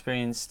actually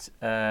experienced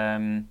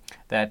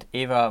that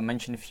Eva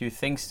mentioned a few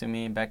things to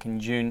me back in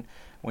June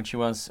when she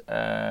was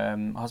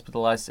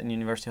hospitalized in the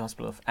University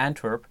Hospital of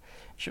Antwerp.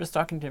 She was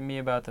talking to me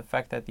about the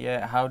fact that,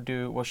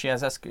 she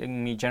was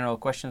asking me general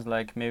questions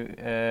like, maybe,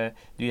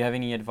 do you have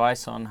any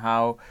advice on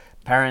how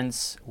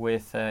parents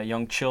with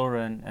young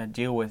children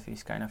deal with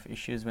these kind of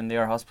issues when they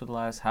are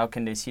hospitalized? How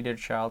can they see their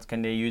child?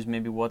 Can they use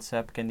maybe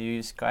WhatsApp? Can they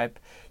use Skype?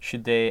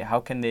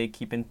 How can they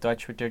keep in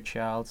touch with their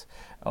child?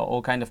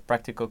 All kind of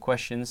practical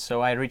questions.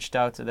 So I reached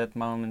out at that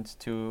moment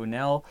to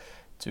Nel,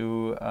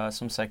 to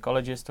some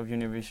psychologists of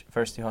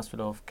University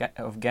Hospital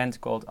of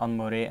Ghent called Anne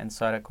Moret and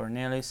Sarah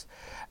Cornelis.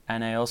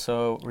 And I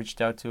also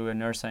reached out to a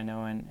nurse I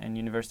know in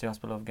University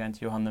Hospital of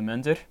Ghent, Johan de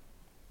Munter.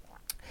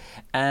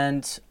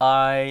 And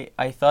I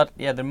thought,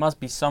 there must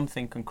be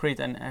something concrete.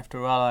 And after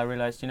a while I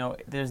realized,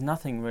 there's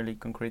nothing really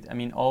concrete. I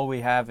mean, all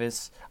we have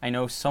is, I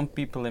know some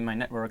people in my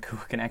network who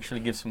can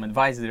actually give some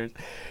advice.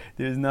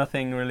 There's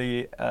nothing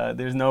really,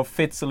 there's no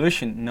fit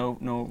solution, no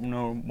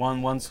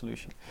one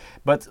solution.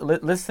 But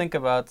let's think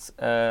about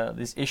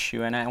this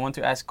issue. And I want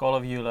to ask all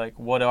of you, like,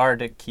 what are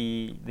the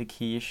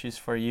key issues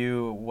for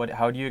you?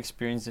 How do you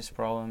experience this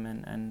problem,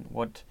 and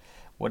what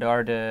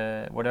are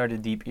the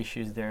deep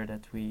issues there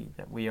that we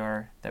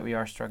are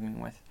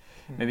struggling with?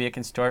 Maybe I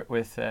can start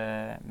with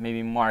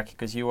maybe Mark,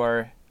 because you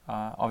are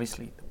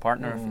obviously the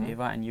partner of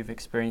Eva and you've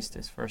experienced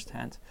this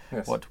firsthand.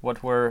 Yes.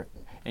 What were,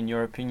 in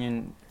your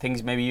opinion,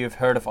 things maybe you've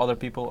heard of other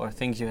people or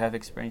things you have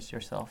experienced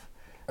yourself?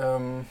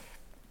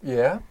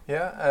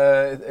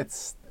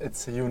 It's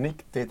a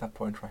unique data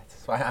point, right?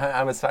 So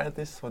I'm a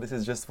scientist, so this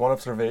is just one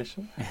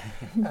observation.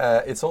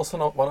 It's also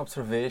not one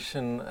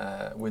observation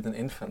with an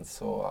infant.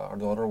 So our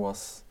daughter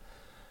was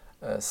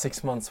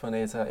 6 months when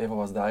Eva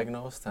was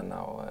diagnosed, and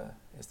now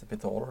is a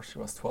bit older. She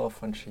was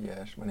 12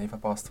 when Eva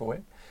passed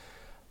away.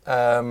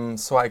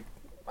 So I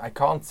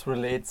can't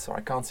relate, or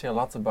I can't say a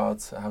lot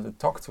about how to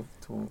talk to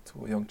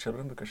young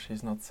children, because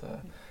she's not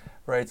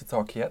ready to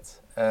talk yet.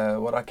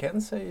 What I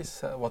can say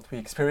is what we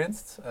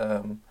experienced,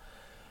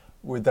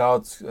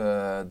 without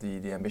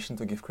the ambition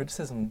to give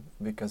criticism,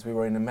 because we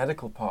were in a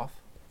medical path,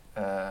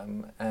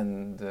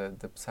 and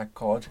the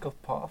psychological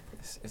path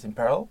is in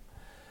parallel.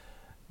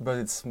 But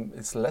it's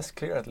less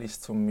clear, at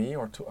least to me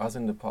or to us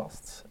in the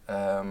past,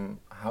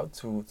 how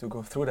to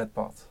go through that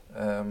path.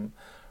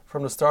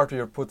 From the start, we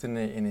were put in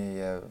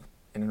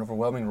an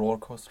overwhelming roller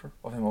coaster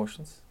of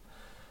emotions.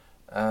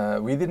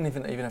 We didn't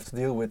even have to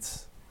deal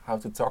with how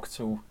to talk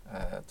to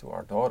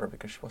our daughter,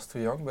 because she was too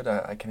young. But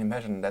I can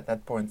imagine at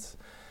that point,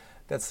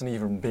 that's an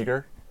even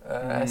bigger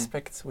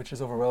aspect which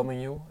is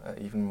overwhelming you,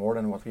 even more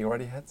than what we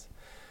already had.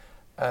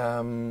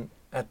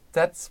 At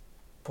that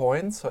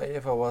point, so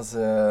Eva was,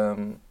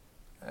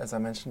 as I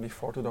mentioned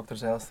before to Dr.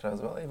 Zijlstra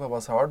as well, Eva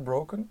was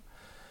heartbroken.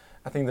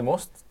 I think the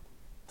most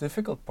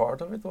difficult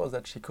part of it was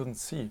that she couldn't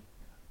see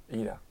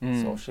Ida.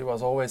 So she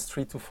was always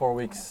 3 to 4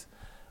 weeks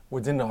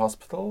within the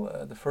hospital.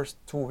 The first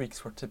 2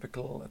 weeks were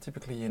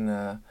typically in,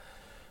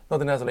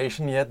 not in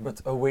isolation yet,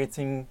 but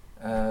awaiting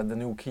the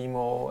new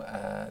chemo.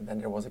 Then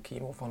there was a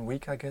chemo of 1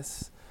 week, I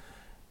guess,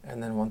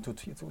 and then 1 to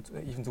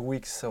 2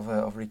 weeks of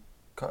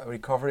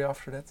recovery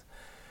after that.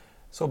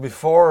 So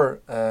before,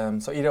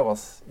 so Ida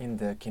was in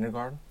the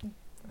kindergarten.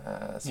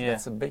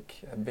 That's a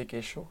big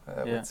issue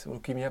with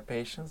leukemia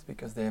patients,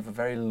 because they have a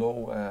very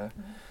low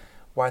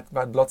white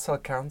blood cell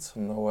count, so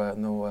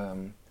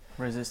no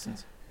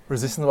resistance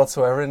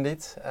whatsoever,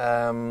 indeed.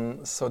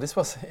 So this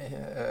was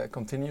a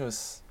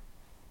continuous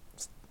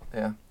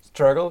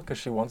struggle, because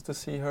she wanted to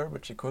see her,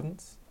 but she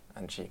couldn't,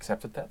 and she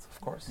accepted that,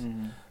 of course,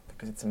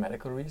 because it's a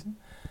medical reason.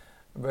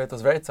 But it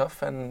was very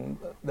tough, and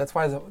that's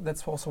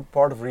also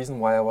part of the reason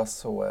why I was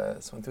so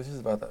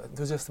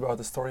enthusiastic about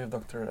the story of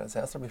Dr.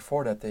 Zijlstra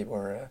before that. They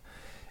were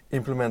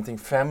implementing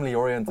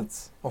family-oriented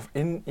what's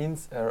it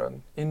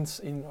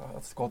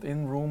called,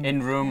 room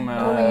in. I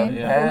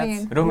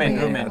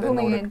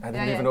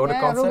didn't even know the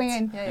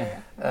concept.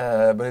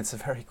 But it's a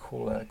very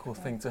cool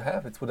thing to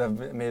have. It would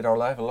have made our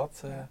life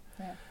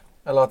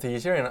a lot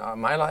easier.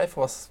 And my life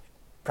was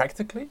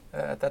practically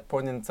at that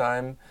point in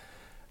time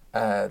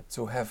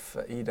to have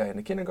Ida in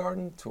the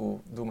kindergarten,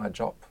 to do my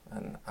job,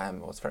 and I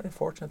was very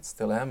fortunate,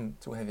 still am,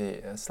 to have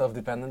a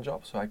self-dependent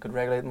job, so I could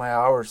regulate my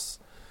hours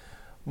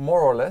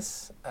more or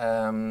less,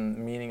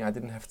 meaning I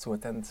didn't have to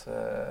attend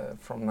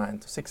from 9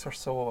 to 6 or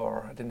so,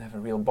 or I didn't have a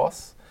real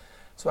boss,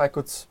 so I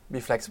could be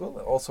flexible.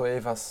 Also,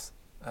 Eva's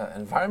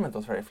environment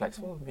was very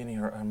flexible, meaning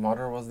her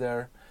mother was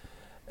there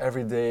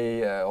every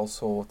day,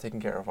 also taking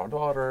care of our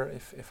daughter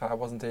if I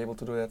wasn't able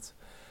to do that.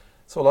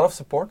 So a lot of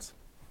support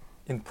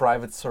in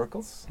private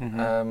circles.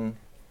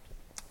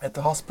 At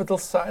the hospital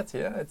side,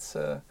 it's.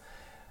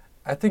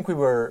 I think we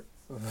were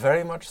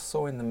very much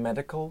so in the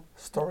medical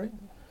story,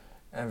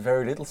 and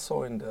very little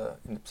so in the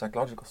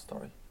psychological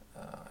story.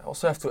 I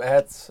also have to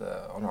add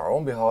on our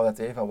own behalf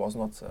that Eva was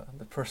not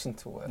the person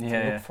to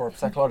look for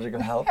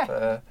psychological help.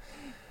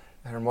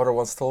 Her mother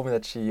once told me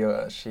that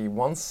she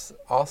once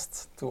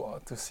asked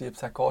to see a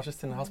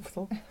psychologist in the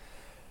hospital,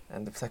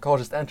 and the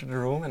psychologist entered the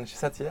room and she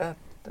said,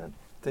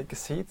 take a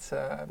seat.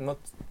 I'm not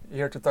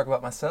here to talk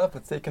about myself,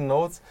 but take a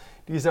note.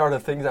 These are the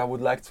things I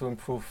would like to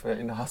improve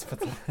in the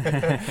hospital.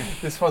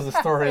 This was the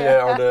story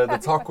or the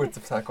talk with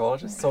the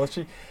psychologist. So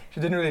she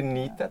didn't really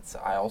need that.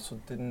 I also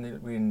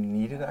didn't really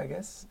need it, I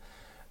guess.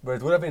 But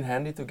it would have been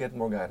handy to get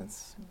more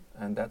guidance,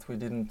 and that we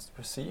didn't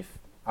receive.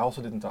 I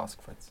also didn't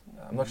ask for it.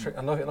 I'm not sure.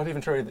 I'm not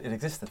even sure it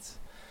existed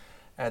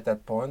at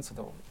that point.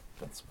 So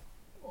that's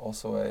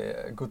also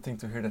a good thing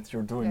to hear that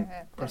you're doing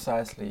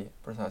precisely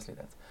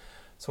that.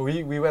 So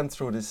we went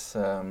through this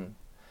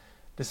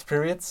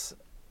periods,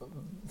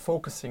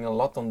 focusing a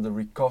lot on the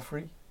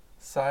recovery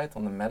side,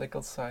 on the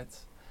medical side,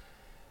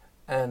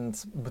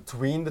 and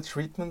between the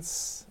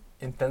treatments,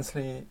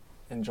 intensely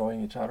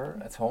enjoying each other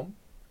at home.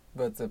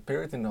 But the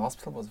period in the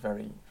hospital was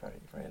very,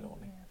 very, very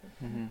lonely.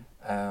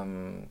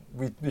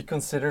 We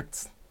considered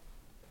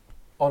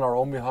on our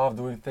own behalf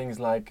doing things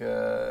like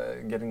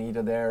getting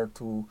Ida there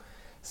to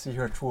see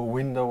her through a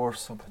window or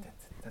so, but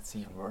that's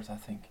even worse, I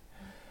think.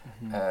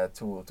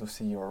 To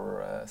see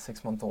your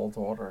 6-month-old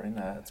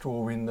daughter through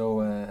a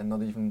window and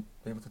not even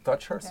be able to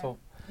touch her. So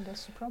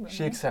that's the problem.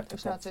 She accepted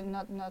that.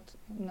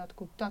 Not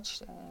good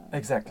touch.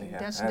 Exactly.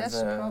 That's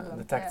the problem.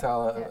 The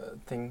tactile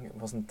thing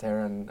wasn't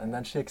there, and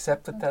then she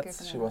accepted that.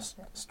 She was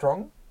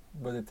strong,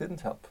 but it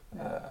didn't help.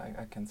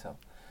 I can tell.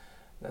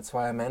 That's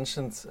why I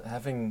mentioned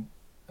having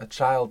a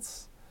child,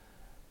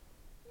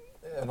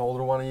 an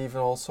older one even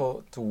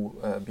also,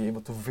 to be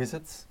able to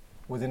visit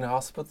within a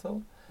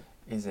hospital.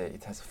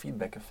 It has a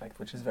feedback effect,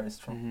 which is very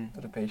strong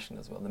to the patient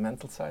as well. The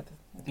mental side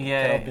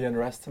cannot be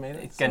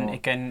underestimated. It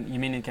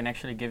can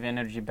actually give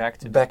energy back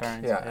to the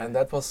parents. And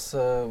that was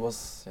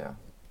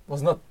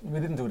not. We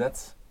didn't do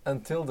that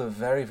until the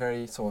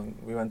very. So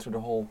we went through the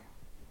whole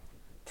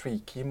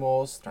 3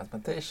 chemos,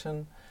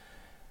 transplantation,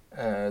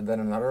 then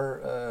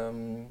another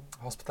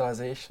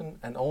hospitalization,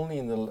 and only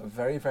in the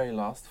very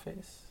last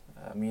phase,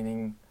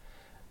 meaning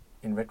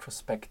in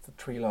retrospect, the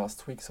 3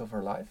 last weeks of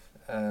her life,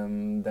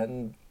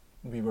 then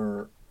we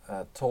were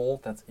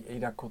told that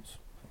Ida could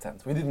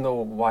attend. We didn't know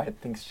why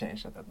things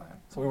changed at that time.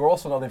 So we were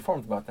also not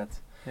informed about that.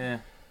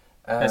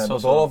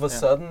 But all of a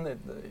sudden,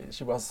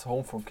 she was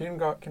home from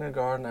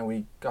kindergarten, and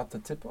we got the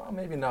tip,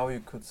 maybe now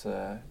you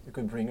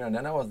could bring her. And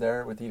then I was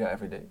there with Ida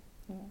every day.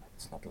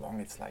 It's not long,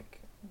 it's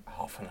like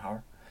half an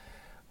hour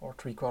or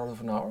 3/4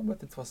 of an hour,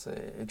 but it was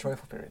a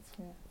joyful period.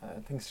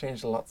 Things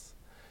changed a lot.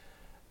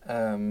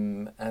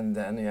 And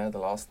then the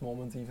last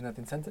moment even at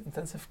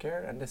intensive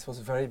care, and this was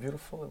very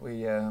beautiful.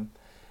 We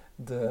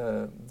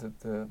the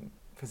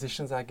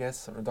physicians, I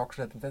guess, or the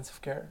doctors at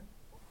intensive care,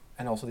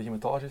 and also the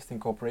hematologist in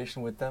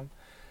cooperation with them,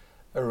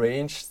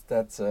 arranged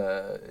that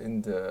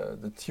in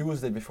the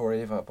Tuesday before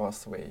Eva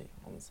passed away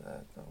on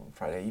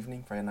Friday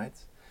evening, Friday night,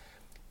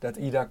 that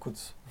Ida could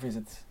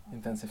visit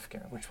intensive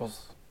care, which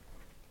was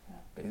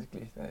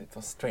basically, it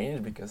was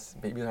strange because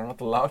babies are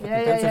not allowed at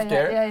intensive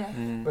care,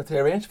 but they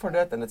arranged for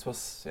that, and it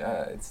was,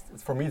 it's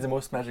for me the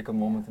most magical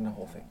moment in the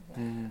whole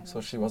thing.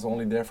 So she was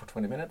only there for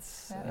 20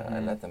 minutes. I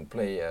let them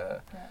play.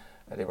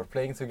 They were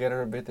playing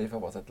together a bit. Eva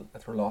was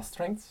at her last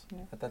strength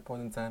at that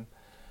point in time.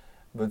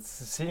 But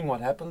seeing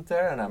what happened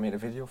there, and I made a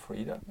video for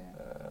Ida.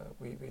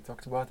 We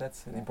talked about that,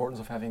 the importance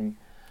of having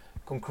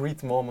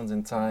concrete moments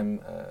in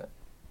time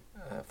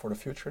for the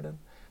future. Then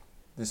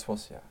this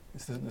was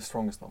this is the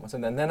strongest moments,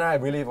 and then I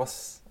really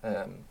was.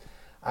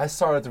 I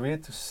started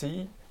really to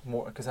see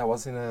more because I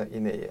was in a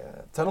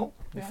tunnel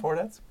before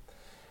that,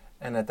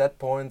 and at that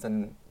point,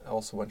 and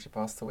also when she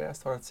passed away, I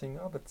started seeing,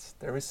 but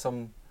there is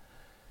some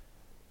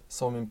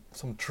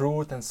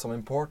truth and some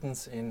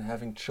importance in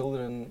having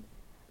children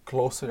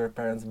close to their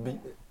parents, be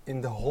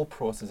in the whole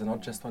process, and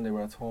not just when they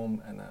were at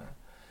home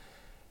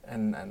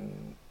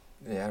and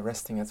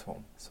resting at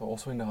home. So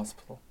also in the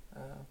hospital.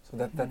 So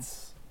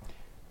that's.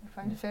 I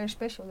find it very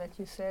special that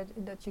you said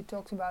that you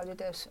talked about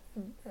it as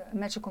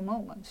magical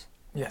moments.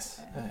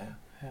 Yes.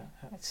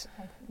 That's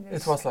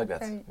it was like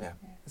that.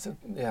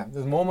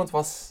 The moment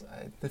was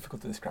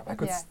difficult to describe. I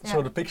could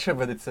show the picture,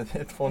 but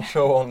it won't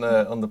show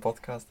on the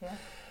podcast.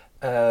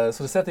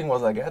 So the setting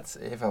was like that.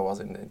 Eva was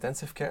in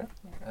intensive care,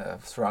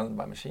 surrounded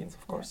by machines,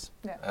 of course.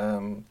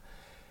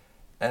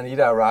 And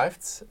Ida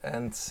arrived,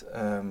 and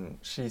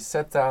she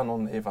sat down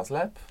on Eva's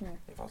lap.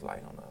 Eva was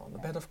lying on the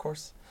bed, of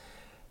course.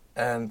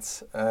 And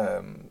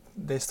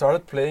they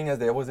started playing as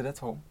they always did at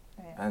home.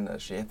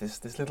 And she had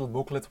this little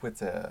booklet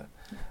with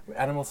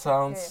animal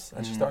sounds,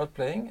 and she started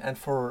playing. And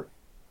for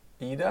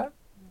Ida,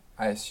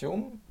 I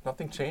assume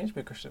nothing changed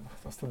because she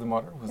was still the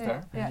mother who was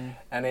there.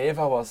 And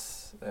Eva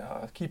was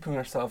keeping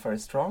herself very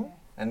strong,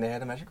 and they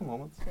had a magical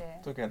moment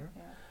together.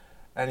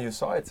 And you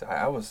saw it.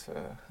 I was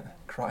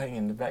crying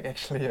in the back,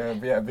 actually,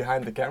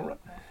 behind the camera.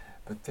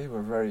 But they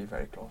were very,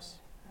 very close.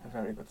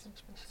 Very good.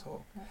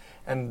 So,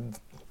 and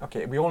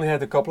okay, we only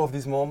had a couple of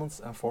these moments,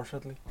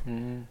 unfortunately.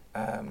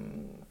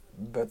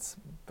 But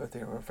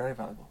they were very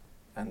valuable.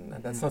 And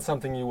that's not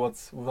something you would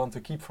want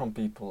to keep from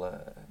people,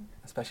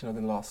 especially not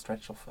in the last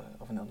stretch of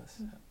an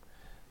illness.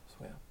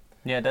 So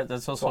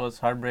that's also what's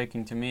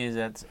heartbreaking to me is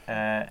that,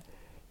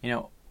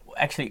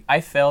 actually,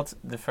 I felt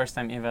the first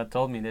time Eva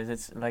told me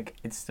this,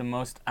 it's the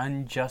most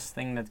unjust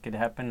thing that could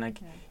happen.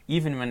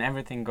 Even when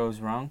everything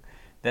goes wrong,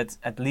 that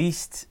at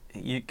least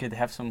you could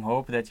have some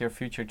hope that your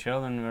future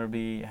children will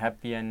be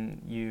happy,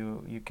 and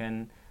you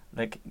can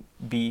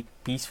be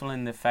peaceful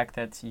in the fact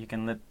that you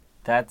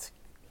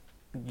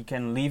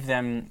can leave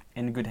them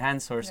in good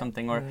hands or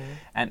something, or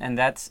and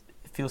that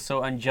feels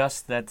so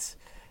unjust that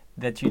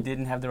you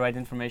didn't have the right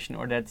information,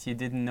 or that you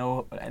didn't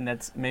know, and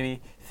that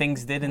maybe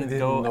things didn't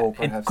go.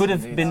 It could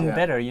have been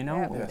better,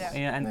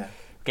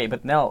 Okay,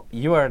 but Nel,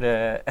 you are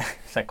the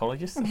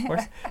psychologist, of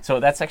course. So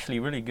that's actually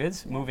really good.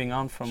 Moving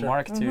on from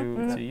Mark to you,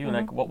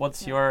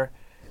 what's your,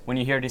 when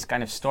you hear these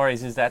kind of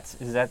stories, is that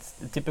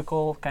the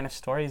typical kind of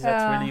story? Is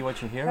that really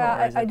what you hear?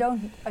 Or is I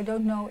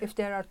don't know if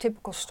there are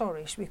typical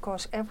stories,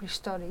 because every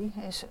study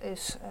is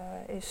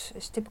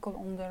typical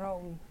on their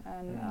own.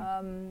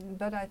 And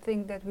but I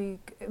think that we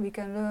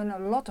can learn a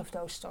lot of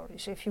those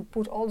stories if you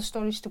put all the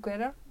stories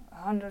together,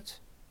 100,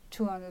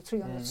 200,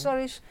 300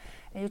 stories.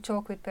 And you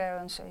talk with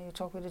parents and you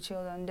talk with the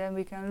children, then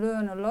we can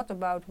learn a lot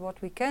about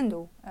what we can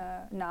do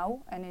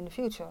now and in the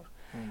future.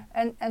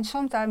 And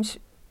sometimes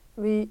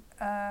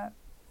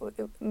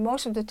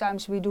most of the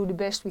times we do the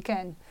best we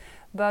can,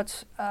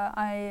 but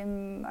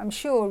I'm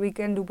sure we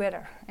can do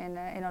better in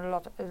a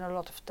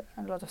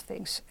lot of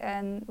things.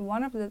 And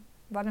one of the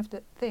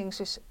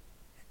things is,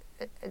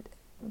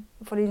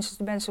 for instance,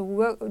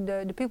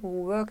 the people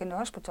who work in the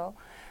hospital.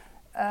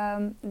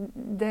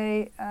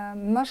 They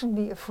mustn't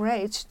be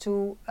afraid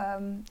to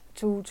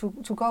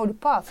go the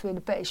path with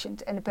the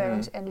patient and the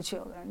parents and the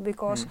children,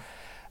 because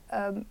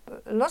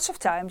lots of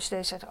times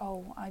they said,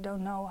 "Oh, I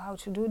don't know how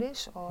to do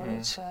this," or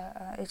it's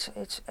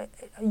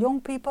young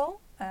people.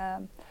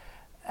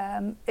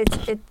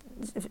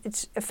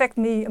 It's affect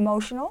me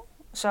emotional.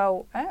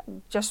 So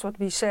just what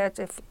we said,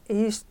 if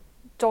he's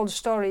told a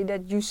story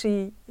that you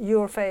see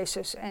your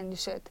faces and you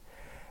said.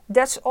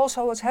 That's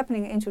also what's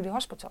happening into the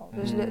hospital.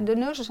 The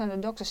nurses and the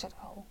doctors said,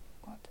 "Oh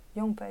God,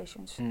 young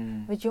patients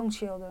with young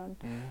children.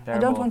 I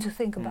don't want to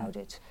think about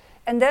it."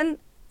 And then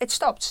it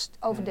stops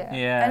over there.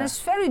 And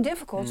it's very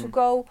difficult to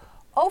go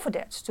over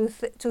that,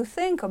 to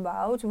think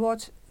about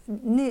what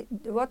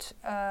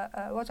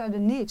are the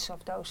needs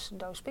of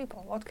those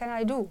people. What can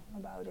I do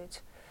about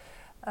it?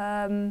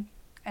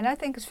 And I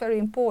think it's very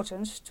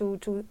important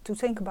to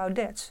think about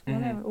that.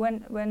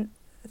 When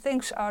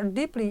things are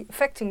deeply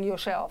affecting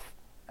yourself.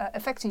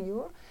 Affecting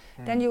you,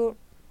 then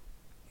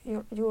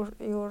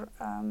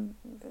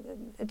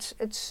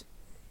it's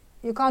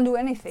you can't do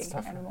anything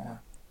anymore.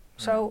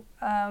 So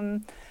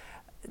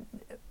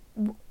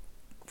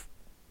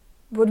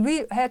what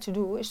we had to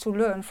do is to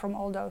learn from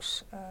all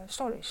those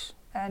stories.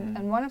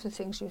 And one of the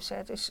things you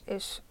said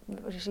is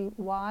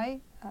why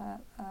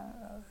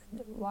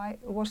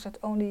was that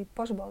only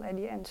possible at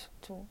the end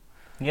to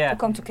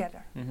come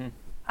together?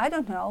 I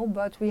don't know,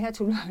 but we had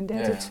to learn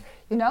that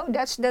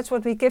that's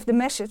what we give the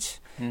message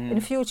in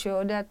the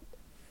future, that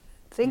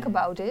think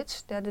about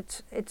it, that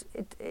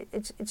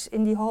it's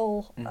in the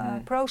whole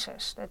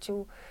process, that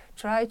you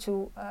try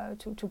to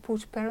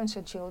put parents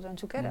and children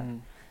together.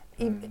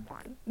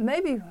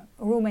 Maybe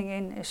rooming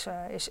in is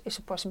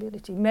a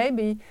possibility.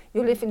 Maybe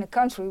you live in a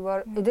country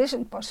where it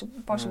isn't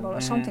possible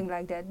or something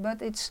like that,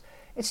 but it's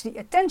the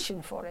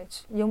attention for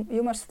it.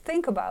 You must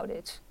think about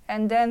it,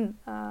 and then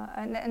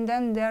and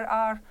then there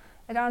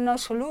are no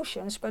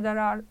solutions, but there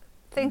are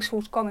things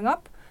who's coming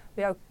up.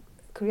 We are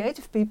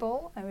creative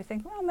people, and we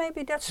think, well,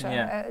 maybe that's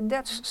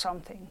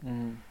something.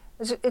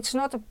 It's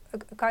not a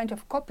kind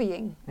of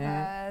copying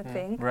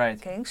thing,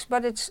 things,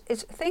 but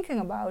it's thinking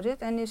about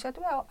it. And you said,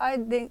 well,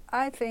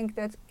 I think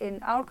that in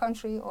our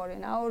country or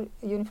in our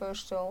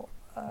universal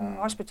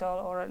hospital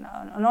or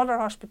another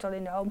hospital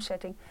in the home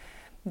setting,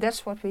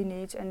 that's what we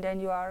need, and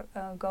then you are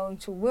going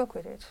to work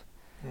with it.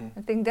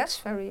 I think that's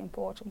very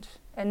important,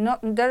 and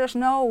there is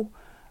no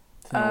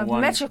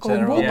magical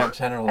book.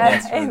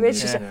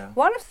 Which is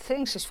one of the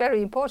things is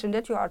very important,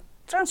 that you are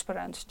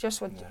transparent.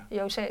 Just what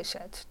José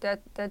said,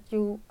 that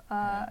you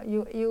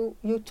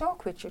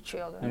talk with your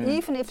children,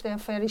 even if they're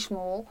very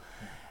small.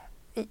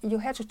 you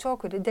had to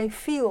talk with it. They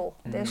feel,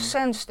 they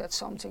sense that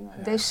something.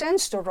 They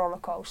sense the roller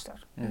coaster.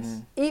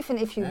 Even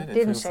if you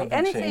didn't say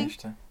anything,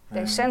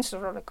 they sense the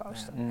roller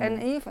coaster.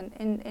 And even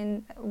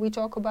in we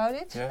talk about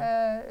it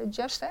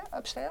just there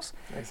upstairs.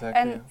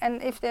 Exactly.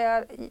 And if they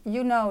are,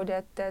 you know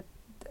that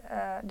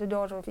the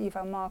daughter of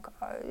Eva Mark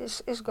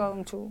is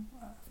going to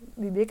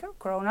be bigger,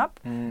 grown up,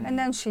 and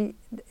then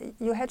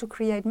you had to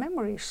create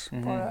memories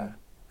for her.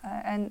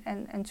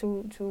 And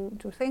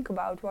to think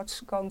about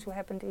what's going to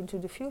happen into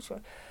the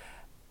future.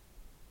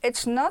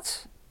 It's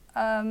not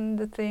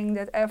the thing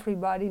that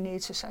everybody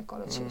needs a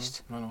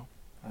psychologist. No,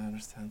 I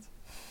understand.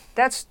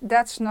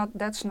 That's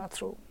not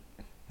true.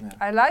 Yeah.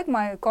 I like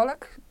my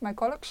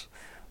colleagues,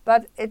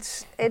 but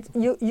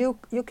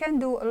you can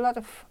do a lot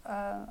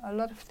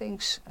of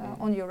things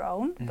on your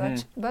own.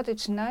 But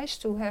it's nice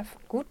to have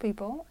good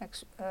people,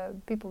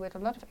 people with a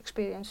lot of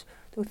experience,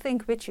 to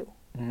think with you.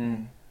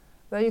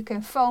 Where you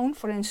can phone,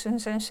 for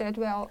instance, and say,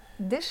 well,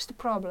 this is the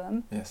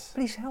problem,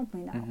 please help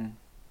me now.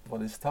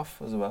 What is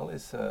tough as well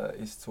is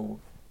to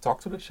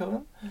talk to the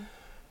children,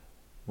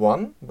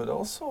 one, but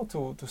also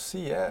to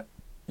see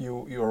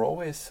you're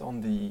always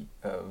on the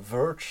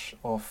verge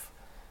of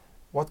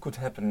what could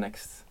happen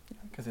next,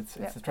 because it's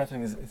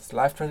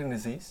life-threatening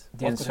disease.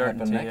 What could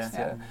happen next?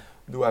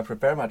 Do I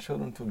prepare my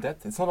children to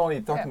that? It's not only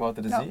talking about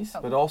the disease,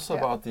 but also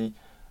about the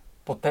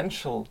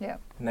potential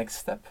next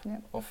step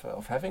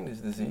of having this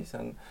disease,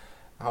 and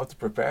how to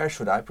prepare.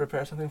 Should I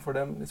prepare something for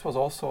them? This was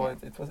also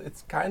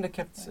it's kind of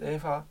kept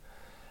Eva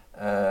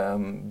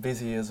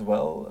busy as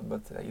well,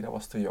 but Ida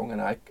was too young,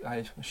 and I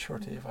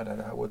assured Eva that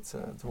I would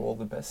do all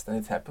the best, and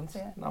it happened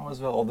now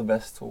as well. All the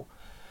best to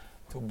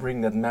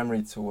bring that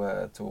memory to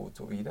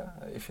Ida,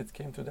 if it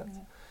came to that.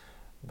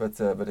 But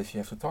if you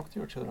have to talk to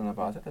your children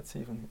about it, that's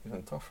even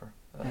tougher.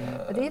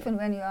 But even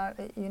when you are,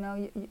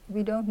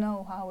 we don't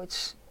know how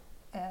it's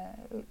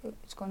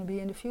going to be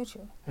in the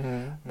future.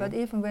 But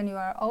even when you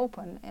are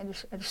open at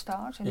the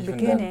start, in the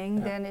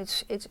beginning, then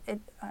it's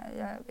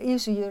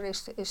easier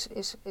is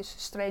a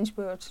strange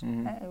word.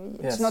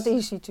 It's not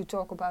easy to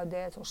talk about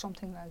that or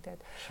something like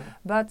that. Sure.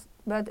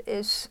 But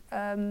is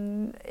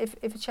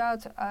if a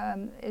child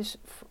is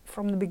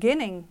from the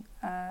beginning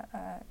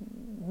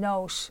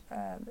knows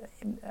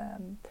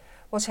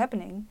what's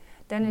happening,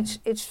 then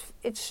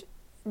it's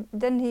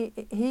then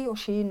he or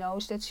she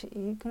knows that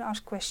he can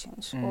ask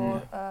questions,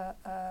 or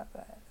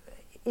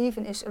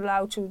even is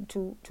allowed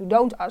to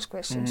don't ask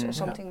questions or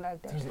something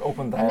like that. There's an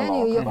open dialogue.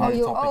 And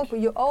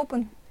then you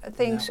open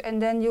things,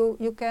 and then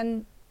you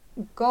can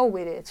go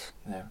with it.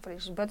 For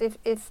instance. But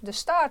if the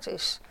start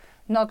is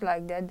not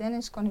like that, then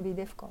it's going to be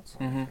difficult.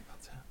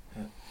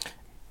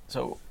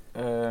 So.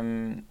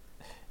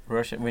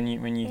 Roosje,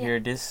 when you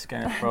hear this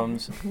kind of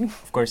problems,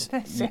 of course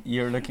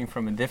you're looking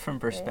from a different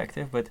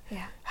perspective, but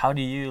how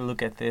do you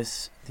look at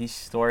these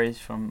stories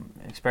from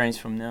experience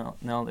from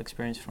Nell,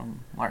 experience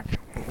from Mark?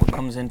 What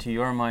comes into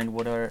your mind?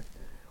 What are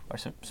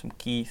some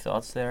key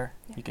thoughts there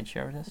you could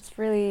share with us? It's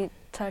really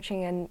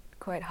touching and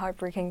quite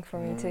heartbreaking for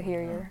me to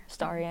hear your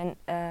story, and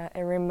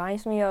it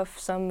reminds me of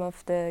some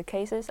of the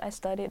cases I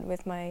studied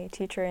with my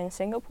teacher in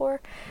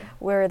Singapore,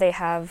 where they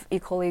have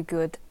equally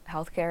good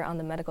healthcare on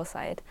the medical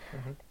side.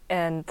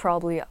 And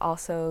probably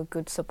also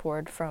good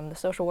support from the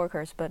social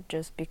workers, but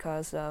just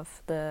because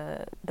of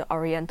the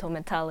Oriental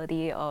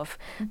mentality of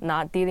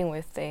not dealing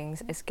with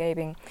things,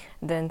 escaping,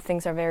 then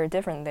things are very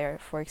different there.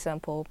 For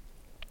example,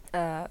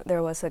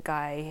 there was a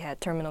guy, he had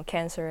terminal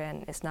cancer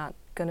and is not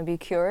going to be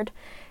cured,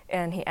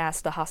 and he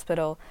asked the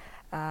hospital,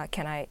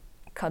 can I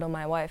cuddle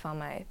my wife on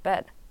my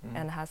bed?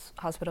 And the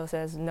hospital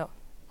says, no,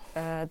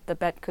 the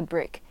bed could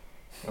break.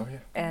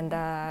 And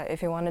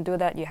if you want to do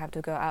that, you have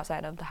to go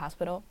outside of the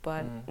hospital,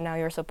 but now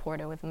you're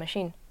supported with a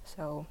machine,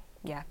 so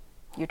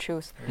you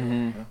choose.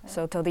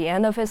 So till the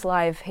end of his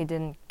life, he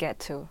didn't get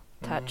to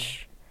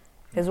touch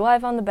his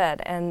wife on the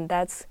bed, and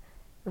that's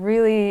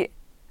really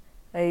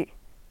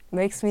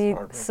makes me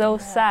so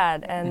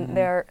sad. And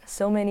there are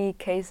so many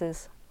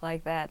cases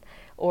like that,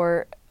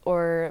 or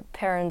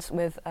parents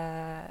with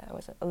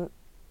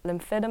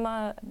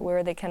lymphedema,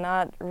 where they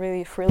cannot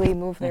really freely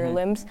move their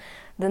limbs,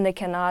 then they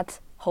cannot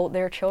hold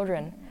their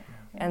children,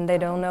 and they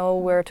don't know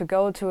where to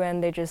go to,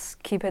 and they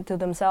just keep it to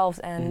themselves,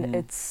 and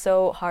it's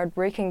so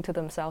heartbreaking to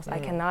themselves. I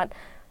cannot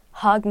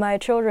hug my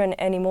children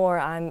anymore.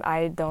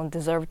 I don't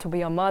deserve to be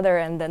a mother,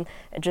 and then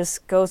it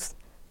just goes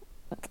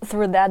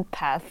through that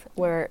path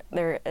where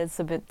there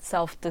is a bit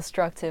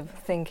self-destructive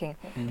thinking,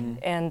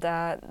 and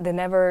they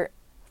never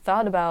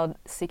thought about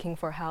seeking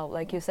for help.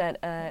 Like you said,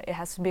 it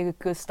has to be a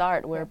good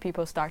start where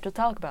people start to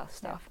talk about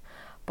stuff.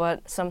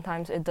 But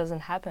sometimes it doesn't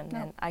happen,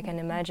 and I can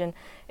imagine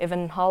if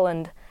in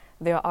Holland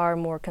there are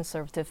more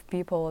conservative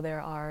people,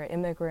 there are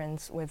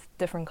immigrants with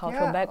different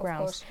cultural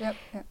backgrounds,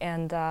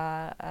 and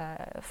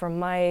from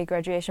my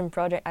graduation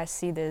project I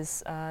see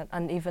this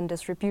uneven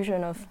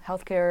distribution of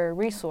healthcare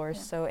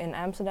resource. So in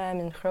Amsterdam,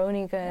 in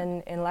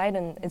Groningen, in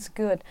Leiden, it's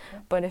good,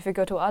 but if you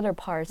go to other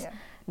parts,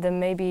 then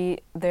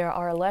maybe there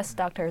are less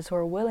doctors who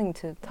are willing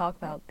to talk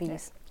about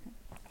these.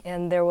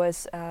 And there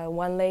was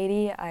one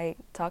lady, I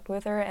talked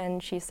with her,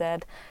 and she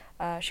said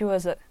she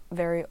was a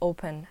very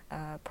open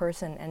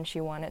person, and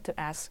she wanted to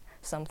ask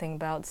something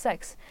about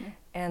sex,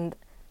 and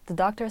the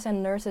doctors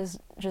and nurses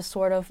just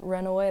sort of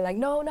ran away, like,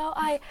 no,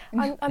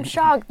 I'm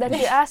shocked that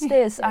you asked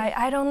this.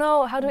 I don't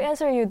know how to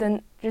answer you.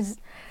 Then just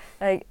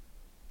like,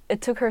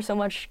 it took her so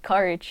much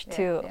courage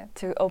to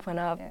open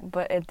up,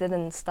 but it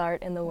didn't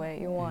start in the way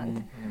you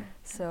want.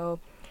 So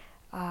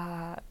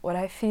what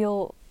I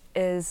feel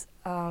is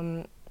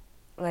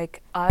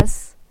like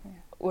us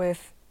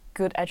with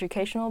good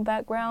educational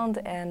background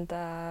and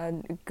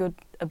good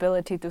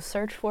ability to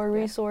search for a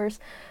resource,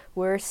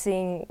 we're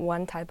seeing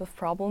one type of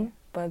problem,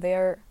 but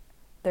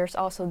there's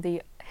also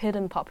the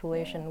hidden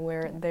population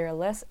where they're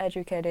less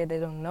educated, they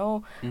don't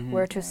know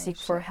where to seek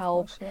for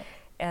help,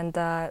 and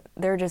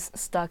they're just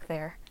stuck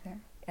there.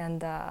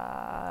 And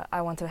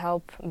I want to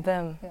help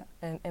them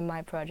in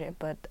my project,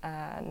 but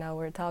now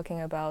we're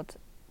talking about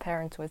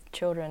parents with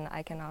children.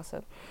 I can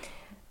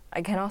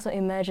also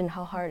imagine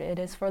how hard it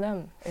is for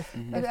them.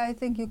 But I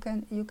think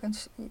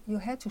you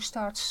had to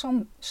start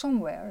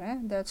somewhere. Eh?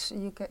 That's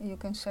you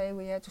can say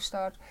we had to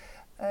start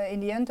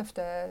in the end of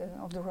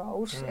the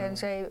road and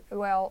say,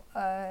 well,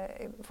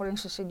 for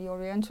instance, in the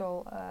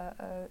Oriental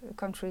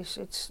countries,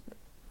 it's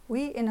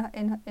we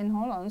in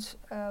Holland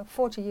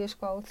 40 years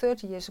ago,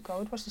 30 years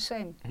ago, it was the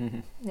same.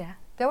 Yeah,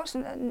 there was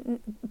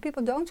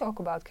people don't talk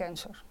about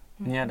cancer.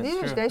 Yeah,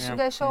 that's true.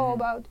 They saw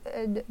about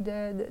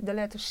the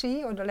letter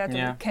C or the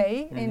letter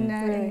K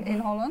in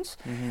Holland,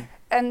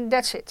 and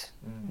that's it.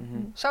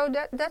 So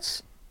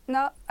that's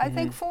now I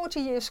think 40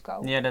 years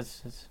ago. Yeah,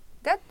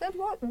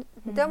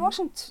 there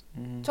wasn't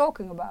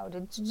talking about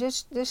it.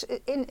 Just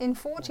in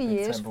 40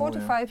 years,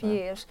 45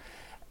 years,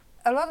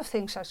 a lot of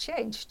things have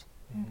changed.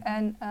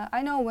 And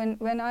I know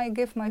when I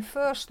give my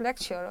first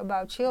lecture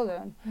about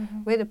children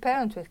with a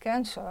parent with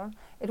cancer,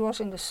 it was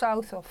in the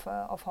south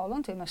of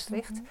Holland, in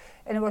Maastricht,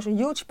 and it was a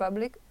huge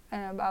public,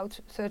 about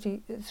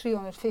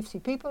 350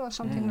 people or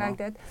something like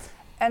that,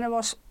 and there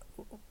was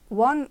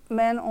one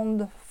man on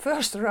the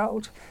first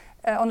row,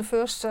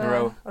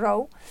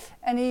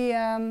 and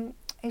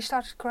he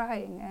started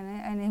crying,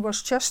 and he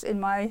was just in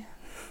my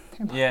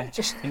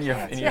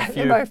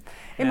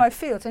my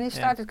field, and he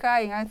started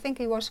crying. I think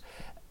he was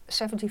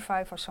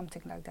 75 or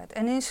something like that,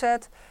 and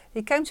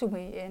he came to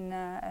me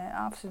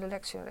after the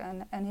lecture,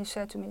 and he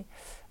said to me,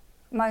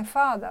 my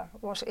father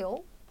was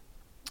ill,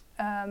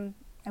 and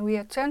we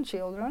had 10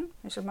 children.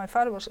 He said my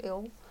father was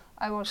ill.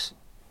 I was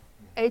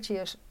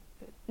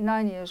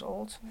 9 years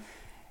old.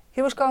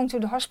 He was going to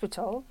the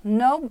hospital.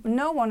 No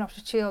one of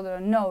the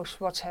children knows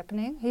what's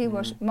happening.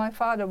 My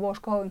father was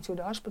going to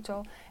the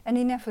hospital, and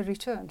he never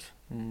returned.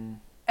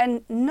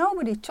 And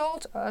nobody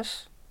told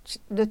us,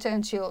 the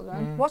 10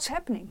 children, what's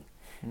happening.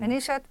 And he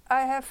said,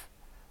 I have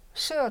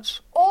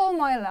searched all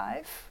my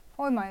life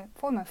for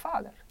my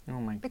father,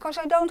 because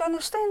I don't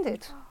understand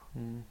it.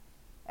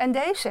 And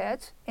they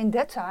said, in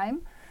that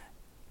time,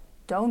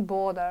 don't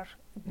bother,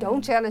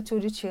 don't tell it to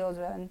the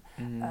children,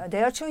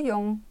 they are too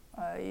young.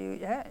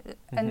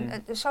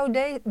 And so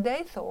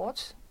they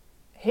thought,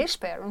 his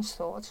parents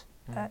thought,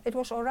 it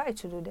was all right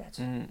to do that.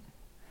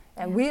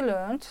 And we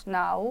learned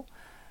now,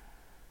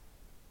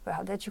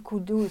 well, that you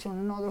could do it in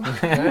another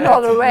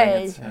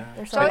way.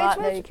 There's so a lot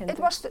that you can it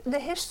do. was the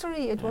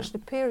history, it was the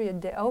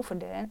period over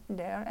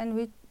there,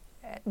 and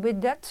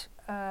with that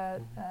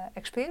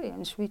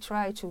experience, we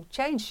try to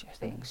change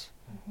things,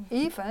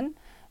 even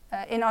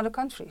in other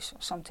countries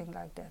or something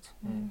like that.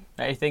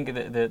 I think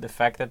the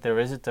fact that there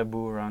is a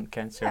taboo around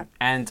cancer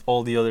and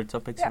all the other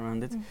topics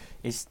around it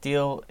is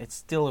still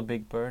a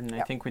big burden.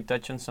 I think we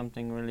touch on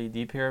something really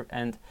deep here,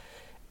 and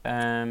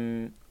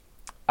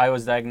I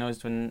was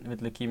diagnosed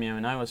with leukemia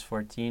when I was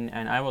 14,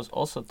 and I was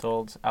also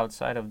told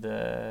outside of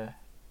the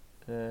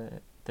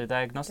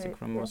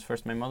diagnostic room. It was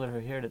first my mother who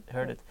heard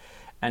it,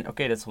 and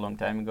okay, that's a long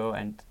time ago,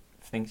 and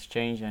things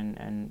change,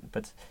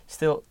 but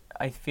still,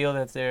 I feel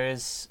that there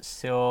is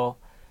still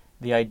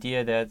the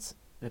idea that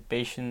the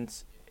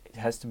patient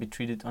has to be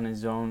treated on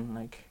his own,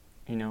 like,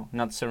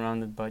 not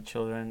surrounded by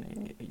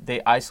children.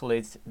 They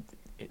isolate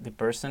the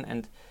person,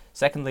 and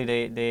secondly,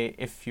 they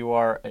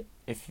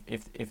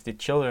if the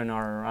children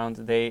are around,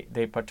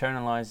 they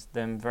paternalize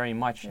them very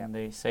much, and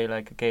they say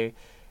like, okay,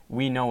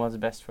 we know what's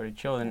best for the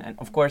children, and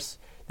of course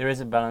there is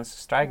a balance to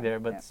strike there,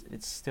 but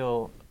it's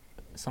still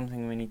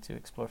something we need to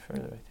explore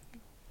further, I think.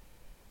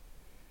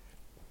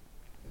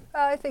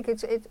 I think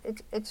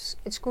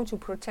it's good to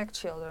protect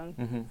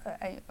children,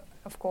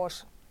 of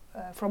course,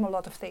 from a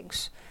lot of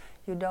things.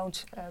 You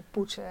don't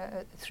put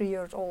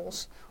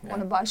 3-year-olds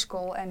on a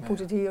bicycle and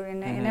put it here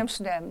in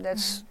Amsterdam.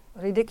 That's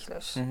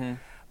ridiculous.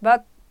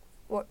 But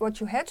what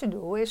you had to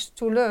do is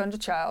to learn the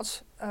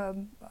child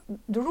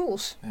the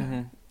rules.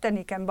 Then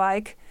he can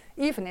bike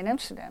even in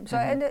Amsterdam. So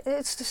and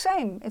it's the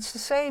same. It's the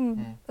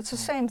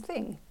same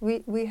thing.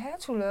 We had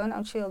to learn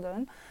our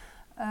children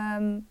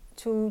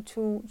to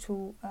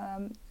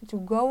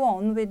go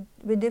on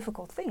with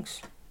difficult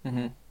things.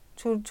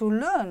 To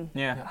learn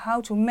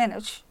how to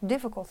manage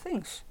difficult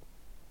things.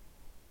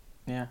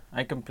 Yeah,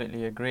 I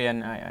completely agree,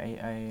 and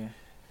I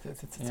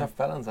it's a tough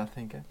balance, I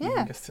think.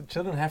 Because the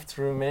children have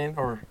to remain,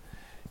 or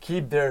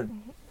keep their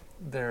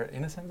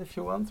innocence, if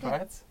you want,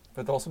 right?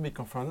 But also be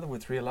confronted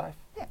with real life.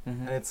 Yeah.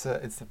 And it's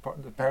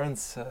the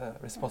parents'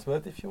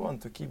 responsibility, if you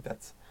want, to keep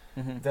that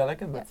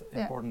delicate but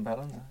important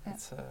balance.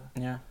 It's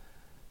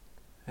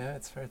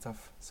it's very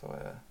tough. So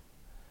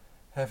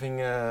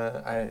having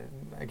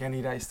again,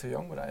 Ida is too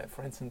young, but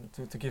for instance,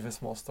 to give a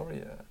small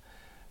story.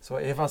 So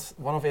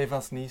one of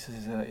Eva's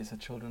nieces is a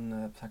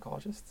children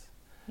psychologist.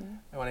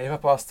 And when Eva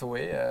passed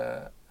away,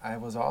 I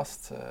was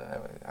asked.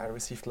 I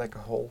received like a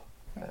whole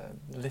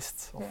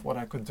list of what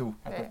I could do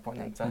at that point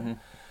in time.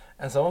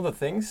 And some of the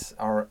things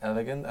are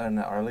elegant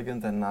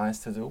and nice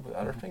to do, but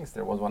other things.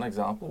 There was one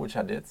example which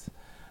I did.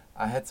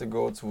 I had to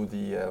go to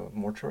the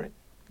mortuary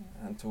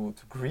and to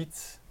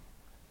greet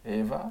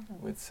Eva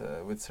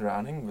with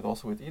surrounding, but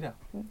also with Ida.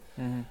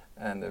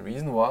 And the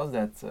reason was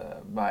that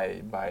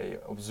by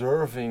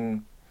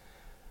observing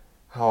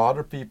how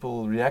other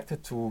people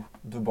reacted to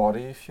the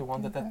body, if you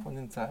want, at that point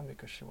in time,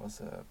 because she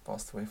was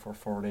passed away for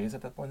 4 days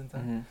at that point in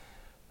time,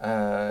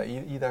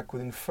 Ida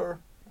could infer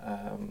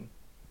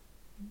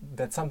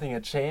that something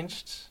had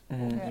changed,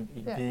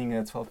 being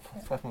a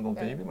 12-month-old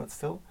baby, but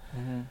still,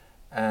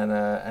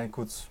 and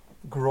could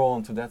grow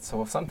onto that.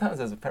 So sometimes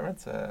as a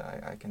parent,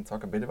 I can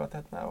talk a bit about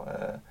that now,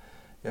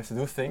 you have to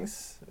do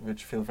things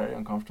which feel very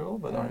uncomfortable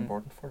but are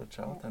important for the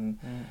child. And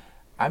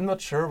I'm not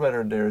sure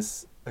whether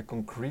there's a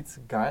concrete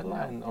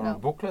guideline or a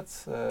booklet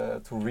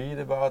to read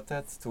about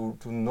that,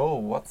 to know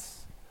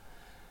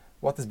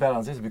what this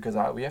balance is, because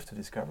we have to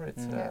discover it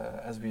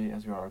as we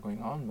are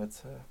going on.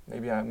 But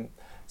maybe I'm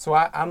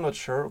not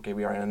sure. Okay,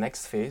 we are in the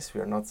next phase. We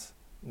are not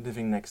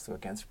living next to a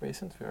cancer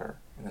patient. We are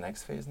in the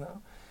next phase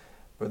now.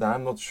 But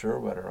I'm not sure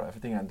whether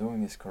everything I'm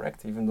doing is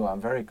correct, even though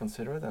I'm very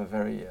considerate and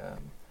very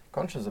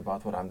conscious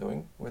about what I'm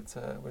doing with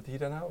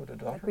Ida now, with the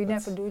daughter. We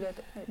never do that.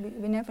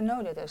 We never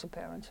know that as a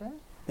parent, huh?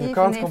 You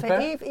can't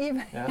compare.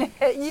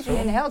 Even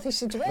in a healthy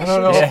situation.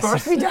 No, of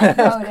course. We don't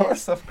know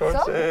Of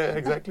course.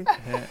 Exactly.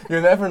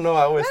 You never know.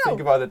 I always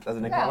think about it as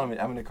an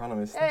economist. I'm an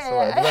economist. So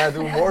do I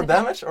do more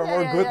damage or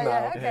more good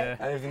now? Okay.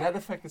 And if the net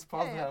effect is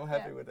positive, I'm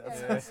happy with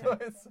that. So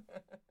it's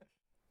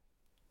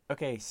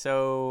okay,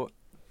 so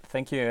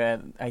thank you.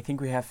 I think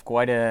we have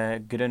quite a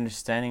good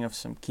understanding of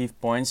some key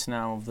points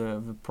now of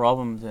the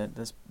problem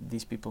that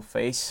these people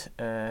face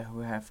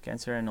who have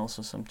cancer, and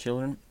also some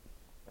children.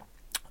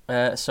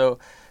 So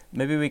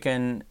maybe we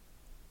can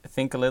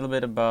think a little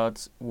bit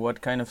about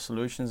what kind of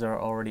solutions are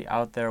already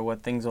out there,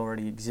 what things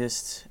already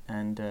exist,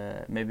 and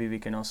maybe we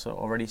can also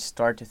already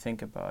start to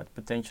think about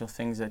potential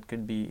things that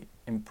could be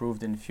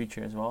improved in the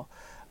future as well.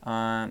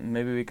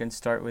 Maybe we can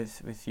start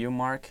with you,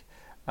 Mark.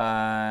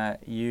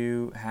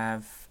 You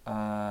have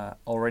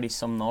already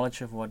some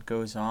knowledge of what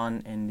goes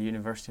on in the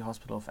University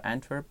Hospital of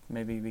Antwerp.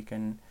 Maybe we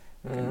can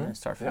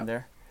start from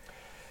there.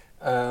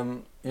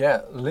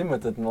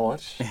 Limited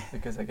knowledge,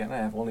 because again I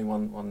have only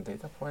one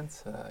data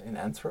point in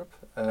Antwerp.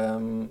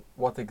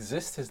 What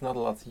exists is not a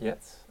lot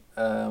yet.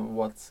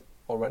 What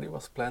already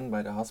was planned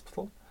by the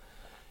hospital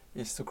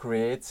is to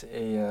create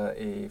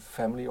a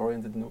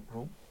family-oriented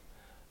room,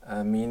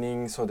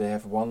 meaning so they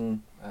have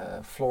one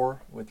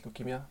floor with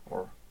leukemia,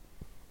 or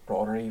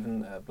broader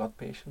even blood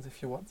patients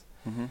if you want.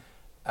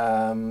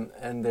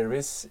 And there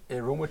is a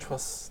room which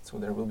was, so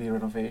there will be a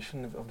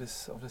renovation of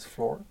this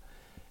floor.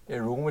 A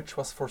room which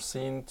was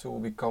foreseen to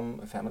become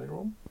a family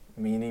room,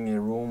 meaning a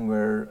room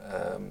where,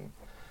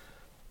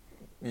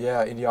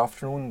 in the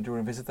afternoon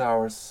during visit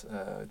hours,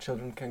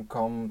 children can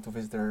come to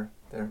visit their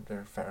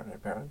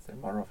parents, their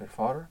mother or their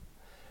father,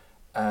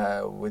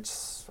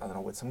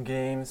 with some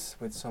games,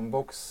 with some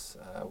books,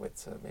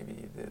 with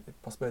maybe the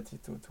possibility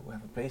to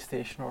have a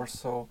PlayStation or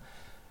so,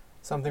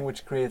 something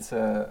which creates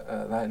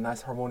a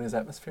nice harmonious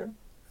atmosphere.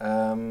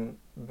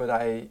 But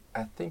I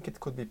think it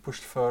could be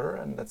pushed further,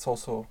 and that's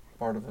also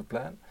part of the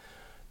plan,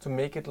 to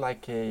make it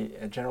like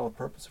a general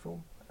purpose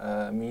room,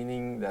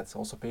 meaning that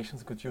also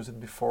patients could use it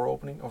before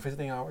opening or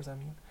visiting hours,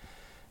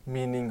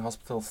 meaning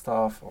hospital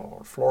staff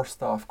or floor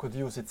staff could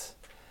use it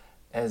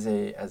as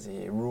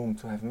a room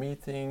to have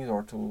meetings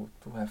or to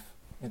have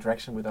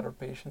interaction with other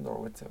patients or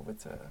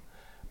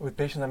with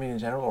patients in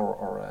general,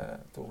 or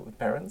with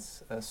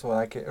parents. So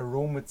like a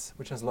room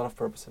which has a lot of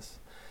purposes.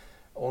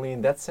 Only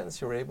in that sense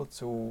you're able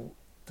to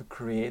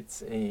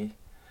create a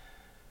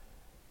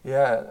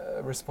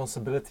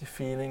responsibility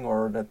feeling,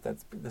 or that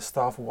the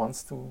staff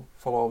wants to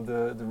follow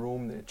the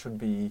room. It should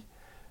be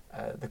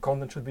the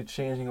content should be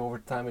changing over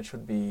time. It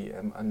should be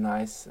a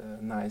nice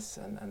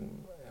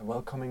and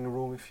welcoming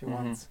room, if you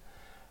want.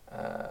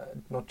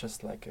 Not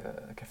just like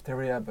a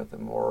cafeteria, but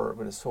more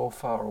with a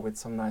sofa or with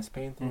some nice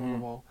painting on the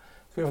wall.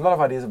 So we have a lot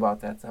of ideas about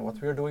that, and what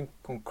we are doing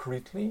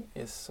concretely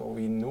is, so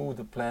we knew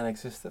the plan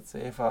existed. So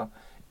Eva,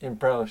 in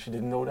parallel, she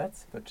didn't know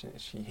that, but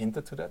she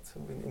hinted to that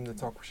in the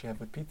talk she had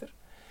with Peter.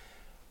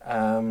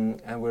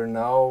 And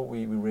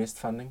we raised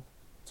funding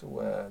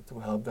to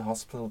help the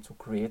hospital to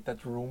create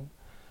that room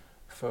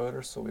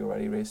further. So we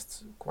already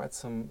raised quite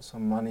some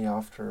money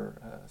after.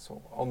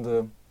 So on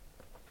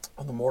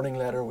the morning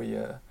letter we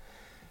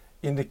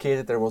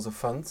indicated there was a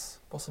funds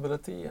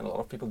possibility, and a lot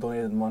of people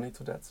donated money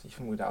to that,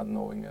 even without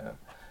knowing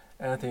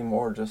anything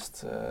more.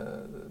 Just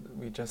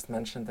we just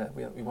mentioned that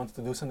we wanted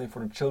to do something for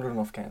the children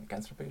of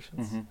cancer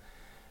patients.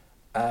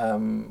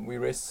 We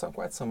raised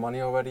quite some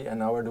money already, and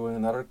now we're doing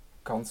another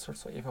concert.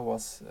 So Eva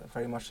was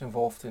very much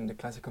involved in the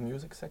classical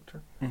music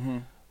sector.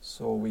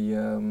 So we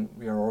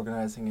are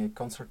organizing a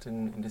concert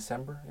in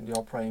December in the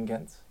opera in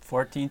Ghent.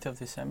 14th of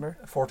December?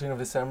 14th of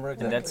December,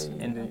 exactly.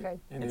 And that's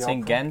it's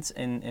in Ghent,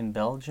 in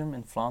Belgium,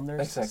 in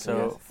Flanders. Exactly.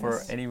 So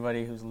for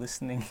anybody who's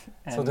listening.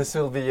 So this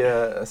will be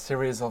a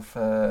series of,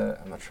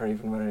 I'm not sure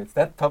even whether it's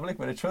that public,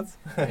 but it should.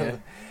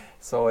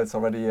 So it's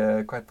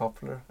already quite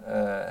popular.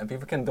 And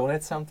people can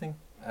donate something,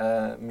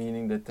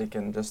 meaning that they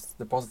can just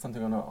deposit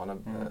something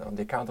on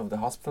the account of the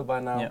hospital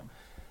by now.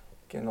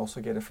 Can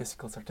also get a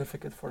physical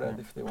certificate for that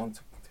if they want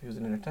to use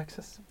it in their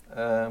taxes.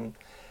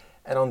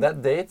 And on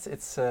that date,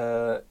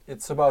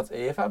 it's about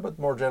Eva, but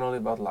more generally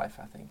about life,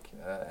 I think.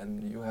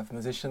 And you have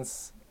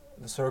musicians,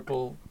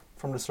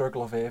 from the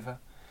circle of Eva,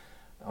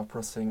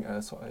 opera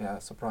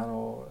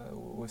soprano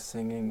who is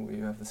singing. We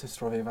have the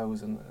sister of Eva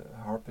who's a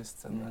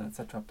harpist and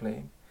etc.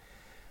 playing.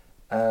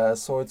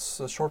 So it's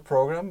a short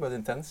program but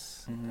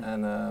intense,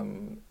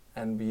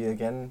 and we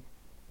again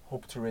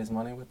hope to raise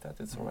money with that.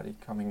 It's already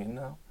coming in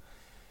now.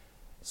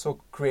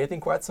 So creating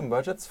quite some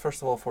budgets,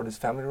 first of all for this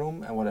family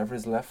room, and whatever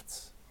is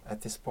left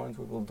at this point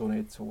we will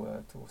donate to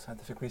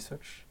scientific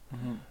research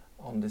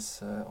on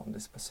this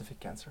specific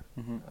cancer.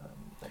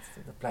 That's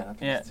the plan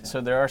at least.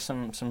 So there are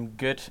some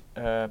good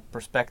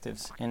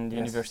perspectives in the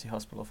University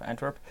Hospital of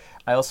Antwerp.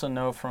 I also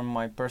know from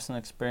my personal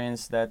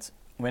experience that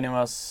when I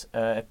was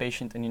a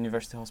patient in the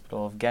University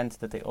Hospital of Ghent,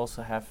 that they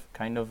also have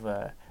kind of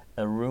a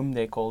room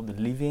they call the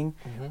living,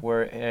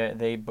 where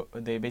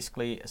they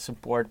basically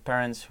support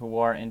parents who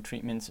are in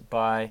treatment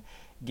by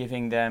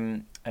giving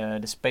them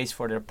the space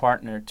for their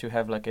partner to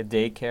have like a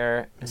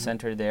daycare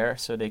center there,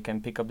 so they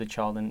can pick up the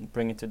child and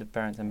bring it to the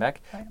parent and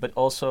back, but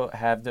also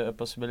have the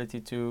possibility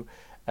to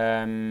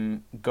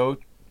go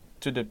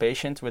to the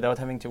patient without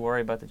having to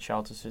worry about the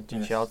child. So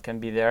the child can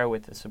be there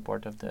with the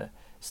support of the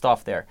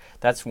staff there.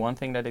 That's one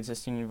thing that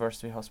exists in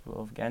University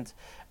Hospital of Ghent.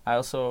 I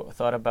also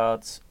thought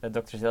about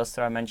Dr.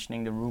 Zijlstra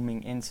mentioning the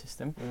rooming in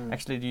system.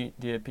 Actually,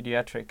 the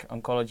pediatric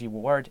oncology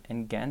ward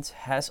in Ghent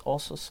has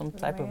also some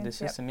type of this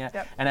system.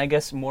 And I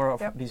guess more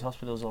of these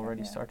hospitals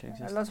already start to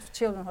exist. A lot of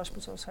children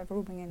hospitals have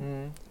rooming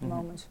in at the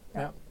moment.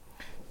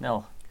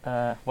 Nel,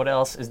 what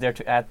else is there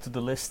to add to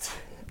the list?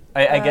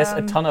 I guess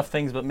a ton of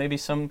things, but maybe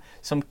some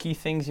key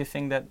things you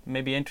think that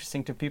may be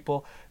interesting to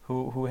people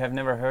who have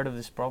never heard of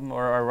this problem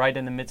or are right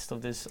in the midst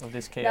of this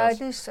chaos. Yeah,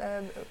 it is.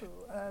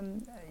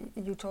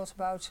 You talked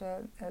about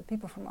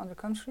people from other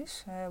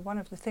countries. One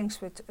of the things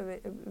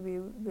we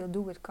will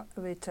do with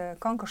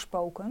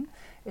Kankerspoken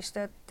is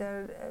that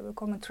there will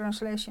come a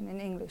translation in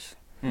English,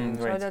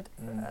 so that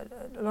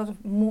a lot of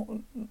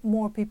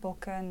more people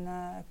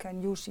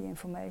can use the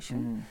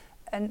information.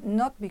 And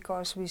not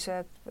because we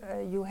said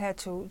you had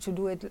to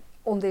do it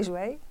on this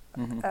way,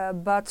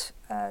 but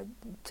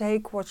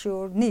take what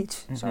you need.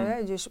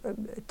 So just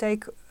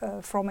take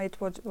from it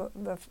what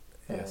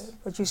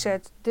you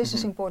said. This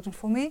is important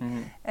for me,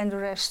 and the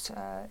rest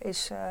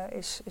is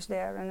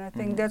there. And I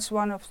think that's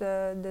one of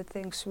the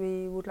things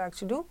we would like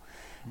to do.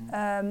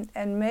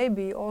 And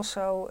maybe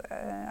also,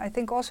 I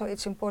think also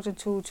it's important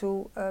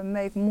to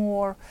make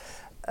more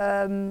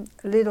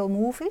little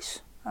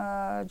movies.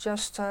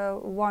 Just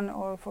one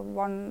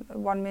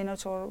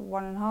minute or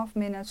 1.5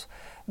 minutes,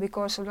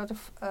 because a lot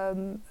of,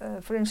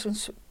 for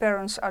instance,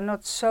 parents are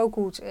not so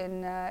good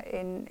in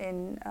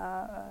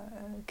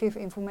give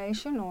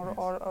information,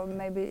 or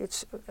maybe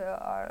it's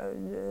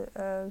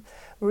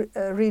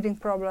reading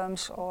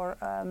problems, or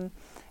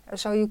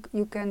so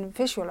you can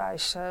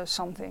visualize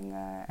something,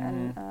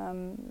 and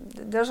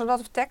there's a lot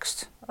of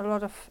text, a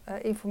lot of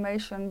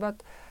information,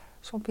 but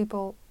some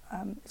people.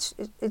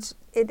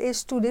 It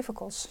is too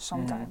difficult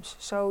sometimes.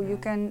 So you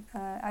can.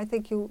 I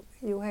think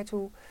you had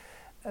to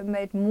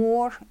make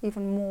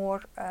even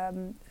more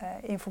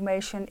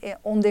information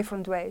on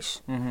different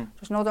ways.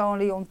 Just not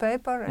only on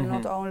paper and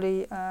not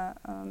only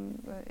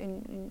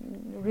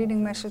in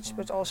reading message,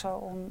 but also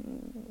on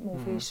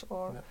movies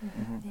or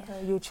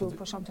YouTube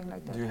or something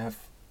like that. Do you have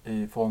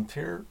a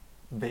volunteer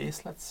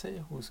base, let's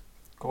say, who's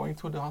going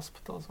to the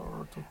hospitals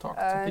or to talk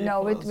to people?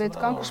 No, with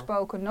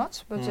Kankerspoken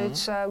not, but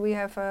it's we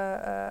have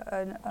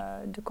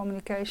the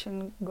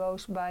communication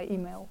goes by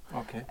email.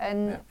 Okay.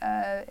 And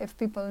if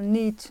people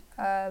need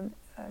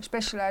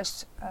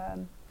specialized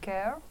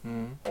care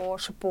or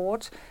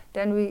support,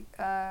 then we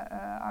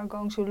are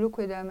going to look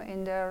with them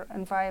in their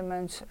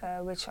environment,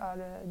 which are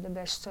the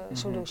best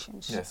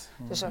solutions. Yes.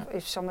 So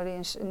if somebody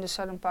is in the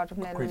southern part of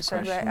Netherlands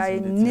says, I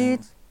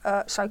need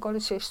a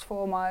psychologist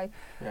for my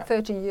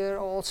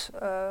 13-year-old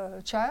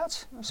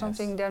child or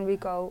something, then we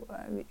go,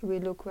 we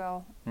look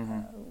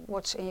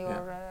what's in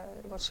your...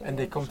 what's in and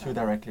they come to you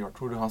directly or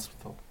through the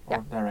hospital?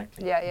 or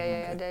directly?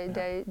 Yeah.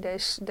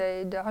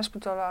 The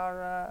hospital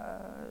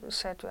are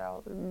said,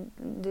 well,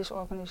 this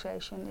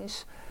organization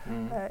is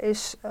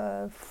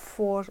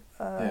for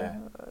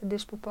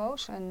this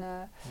purpose, and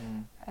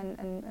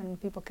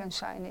people can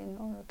sign in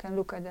or can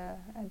look at the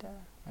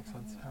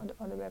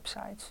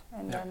website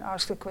and then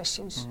ask the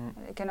questions.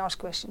 They can ask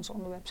questions on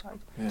the website.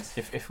 Yes.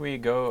 If we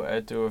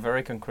go to a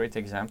very concrete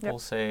example,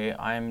 say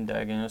I'm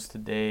diagnosed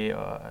today,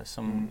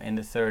 in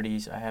the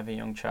 30s, I have a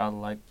young child,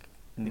 like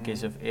in the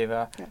case of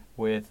Eva,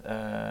 with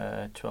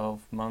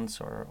 12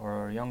 months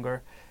or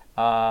younger.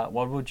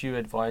 What would you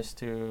advise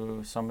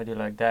to somebody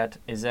like that?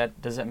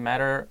 Does it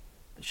matter?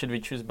 Should we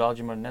choose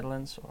Belgium or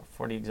Netherlands or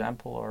for the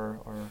example, or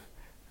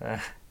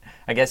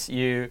I guess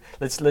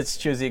let's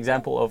choose the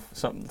example of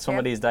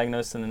somebody is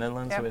diagnosed in the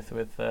Netherlands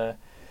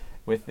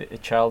with a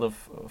child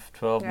of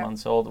 12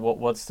 months old.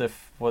 What's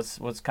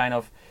kind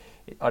of,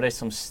 are there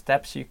some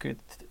steps you could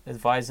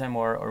advise them,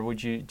 or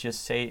would you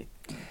just say?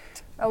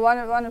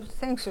 One of the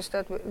things is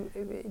that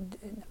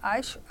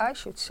I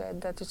should say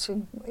that it's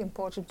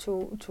important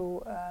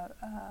to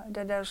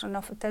that there's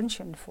enough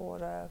attention for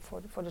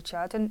the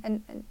child,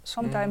 and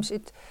sometimes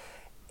it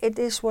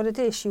is what it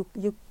is.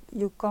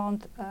 You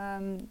can't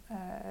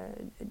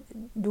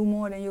do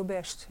more than your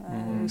best.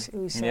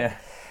 We say.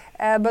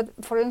 But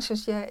for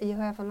instance, you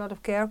have a lot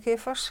of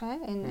caregivers,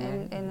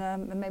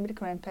 in maybe the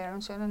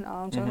grandparents and an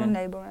aunt or a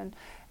neighbor,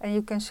 and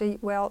you can say,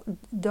 well,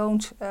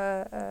 don't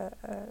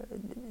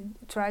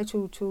try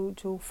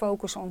to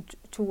focus on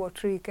 2 or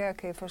 3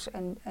 caregivers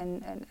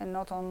and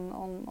not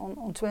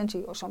on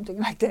 20 or something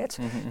like that.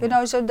 You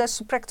know, so that's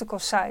the practical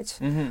side.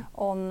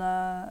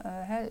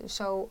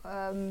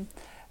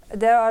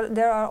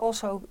 There are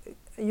also,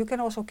 you can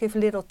also give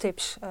little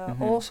tips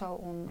also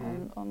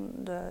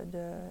on the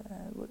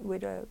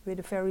with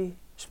the very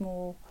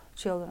small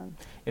children.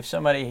 If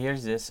somebody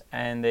hears this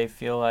and they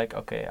feel like,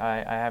 okay,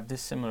 I have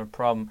this similar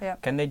problem,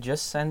 can they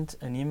just send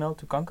an email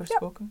to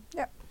Kankerspoken?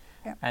 Yeah.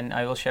 And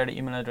I will share the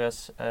email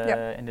address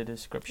in the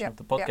description of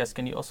the podcast.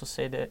 Can you also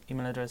say the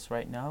email address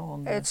right now?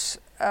 On it's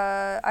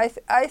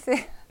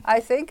I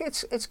think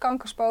it's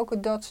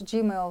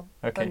kankerspoken.gmail.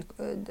 Okay.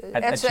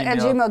 At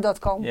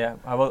gmail.com. Yeah,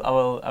 I will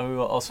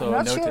also I'm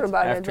not note sure it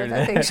about after it, but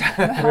I think so.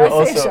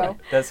 I think so.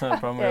 That's not a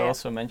problem. We'll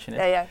also mention it.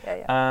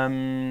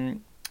 Yeah.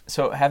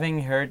 So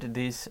having heard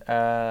these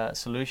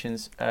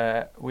solutions,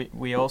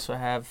 we also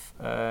have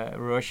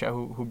Rosha,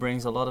 who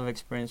brings a lot of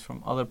experience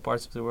from other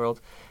parts of the world.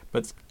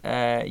 But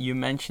you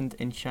mentioned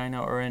in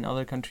China or in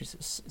other countries,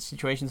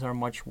 situations are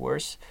much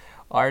worse.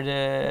 Are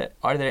there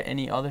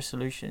any other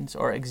solutions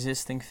or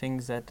existing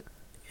things that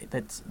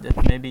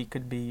maybe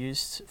could be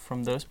used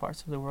from those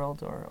parts of the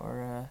world,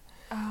 or?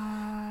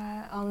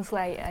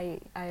 Honestly,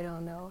 I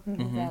don't know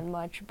that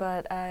much,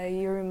 but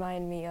you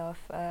remind me of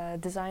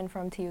design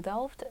from TU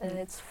Delft.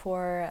 It's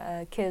for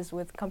kids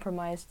with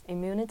compromised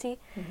immunity,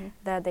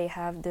 that they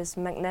have this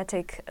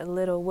magnetic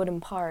little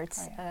wooden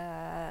parts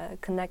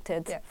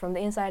connected from the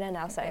inside and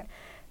outside,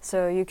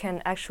 so you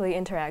can actually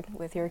interact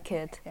with your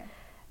kid.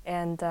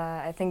 And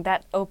I think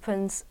that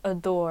opens a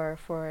door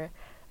for,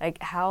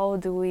 like, how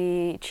do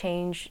we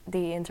change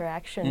the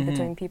interaction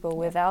between people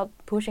without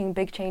pushing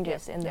big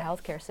changes in the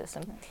healthcare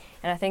system?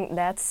 And I think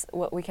that's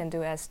what we can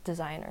do as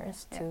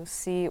designers, to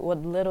see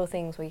what little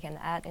things we can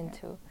add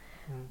into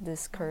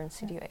this current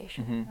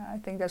situation. I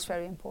think that's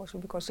very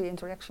important, because the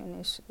interaction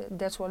is,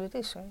 that's what it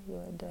is,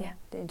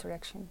 the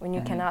interaction. When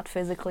you cannot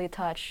physically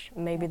touch,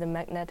 maybe the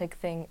magnetic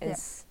thing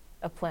is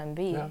a plan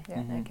B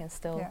that can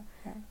still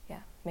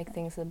make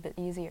things a bit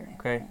easier.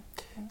 Okay,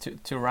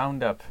 to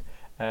round up,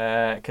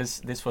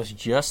 because this was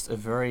just a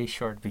very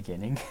short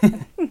beginning.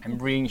 I'm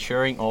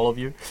reassuring all of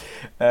you.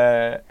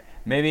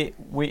 Maybe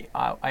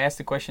I asked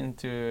the question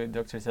to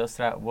Dr.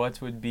 Zijlstra, what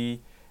would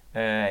be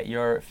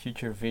your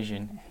future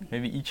vision?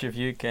 Maybe each of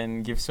you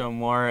can give some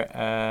more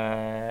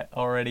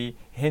already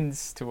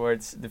hints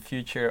towards the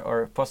future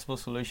or possible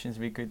solutions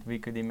we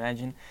could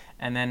imagine,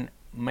 and then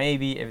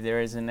maybe if there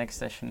is a next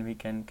session we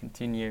can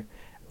continue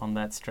on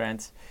that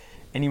strand.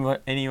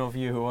 Any of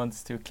you who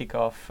wants to kick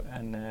off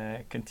and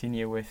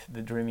continue with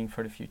the dreaming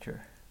for the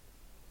future?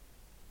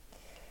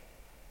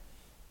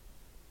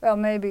 Well,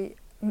 maybe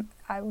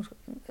I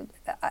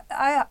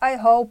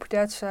hope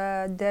that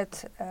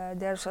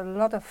there's a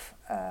lot of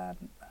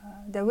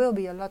there will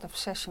be a lot of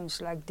sessions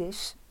like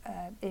this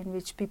in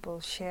which people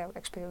share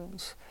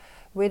experience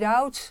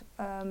without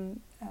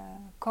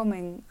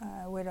coming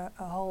with a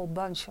whole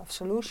bunch of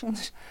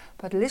solutions,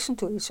 but listen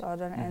to each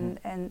other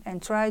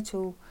and try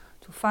to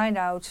find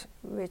out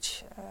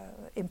which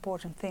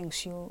important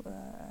things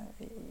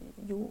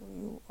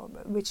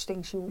which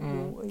things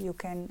you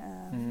can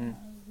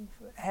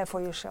have for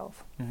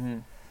yourself.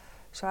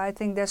 So I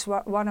think that's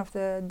one of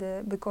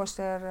the because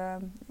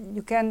there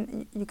you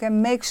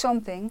can make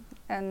something,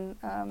 and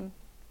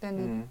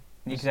then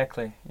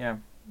exactly,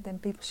 then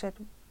people said,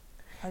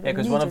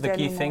 because one of the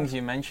key things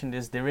you mentioned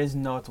is there is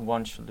not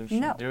one solution.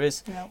 No. There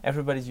is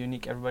everybody's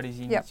unique. Everybody's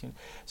unique.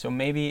 So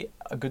maybe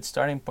a good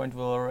starting point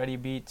will already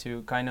be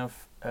to kind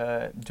of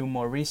do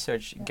more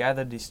research,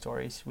 gather these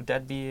stories. Would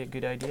that be a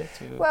good idea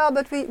to? Well,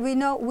 but we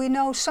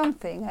know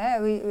something.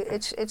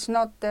 It's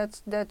not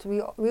that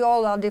we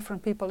all are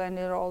different people and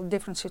they're all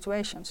different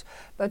situations.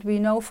 But we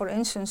know, for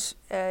instance,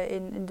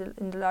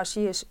 in the last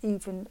years,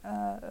 even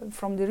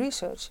from the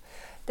research,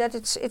 that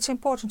it's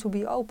important to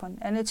be open,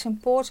 and it's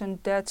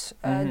important that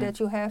that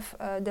you have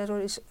that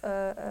there is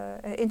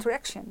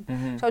interaction.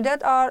 So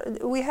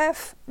we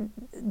have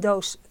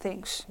those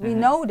things. We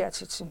know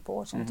that it's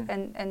important,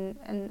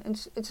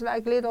 and it's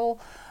like little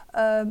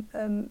hoe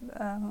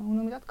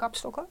noem je dat?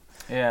 Kapstokken?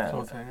 Yeah.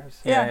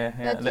 Clothhangers. Yeah.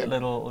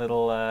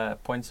 Little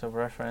points of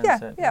reference.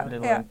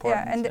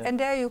 And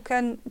there you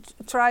can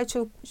try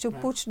to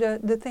put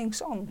the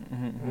things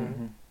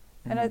on.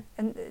 And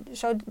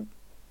so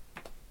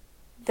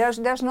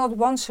there's not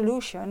one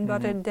solution,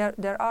 but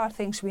there are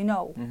things we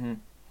know.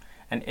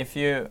 And if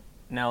you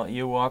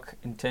walk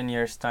in 10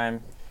 years'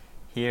 time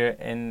here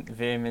in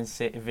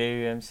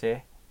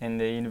VUMC in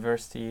the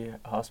University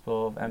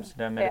Hospital of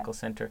Amsterdam Medical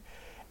Center,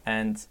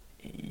 and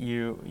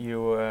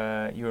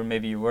you're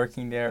maybe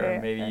working there, or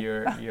maybe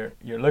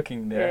you're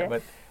looking there.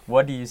 But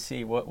what do you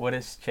see? What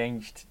has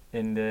changed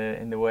in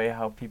the way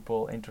how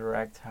people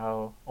interact?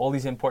 How all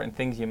these important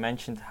things you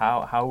mentioned?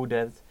 How would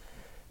that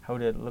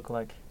look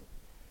like?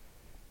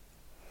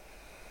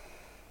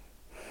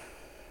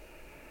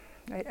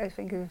 I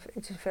think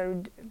it's a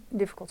very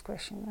difficult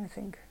question. I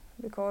think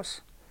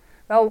because,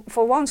 well,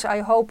 for once,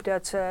 I hope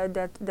that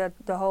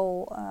the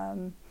whole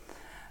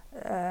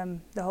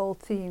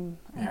theme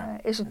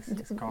isn't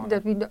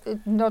that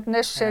it's not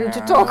necessary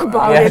to talk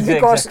about it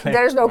because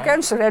there's no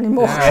cancer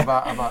anymore. I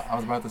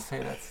was about to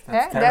say that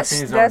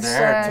therapies are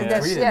there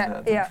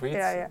to treat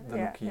the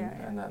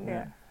leukemia, and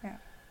then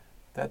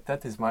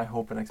that is my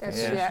hope and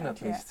expectation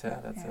at least.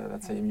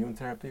 Let's say immune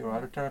therapy or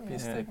other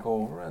therapies take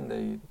over and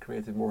they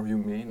create a more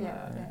humane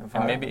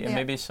environment. And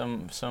maybe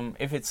some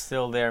if it's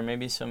still there,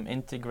 maybe some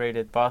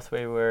integrated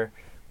pathway where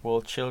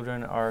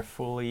children are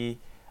fully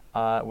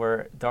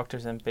where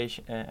doctors and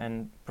patient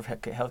and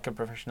healthcare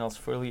professionals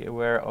fully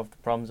aware of the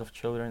problems of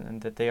children,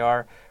 and that they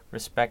are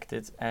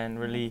respected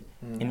and really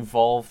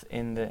involved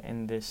in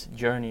this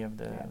journey of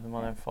the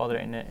mother and father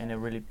in a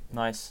really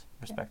nice,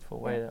 respectful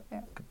way.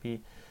 That could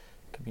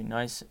be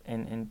nice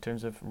in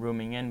terms of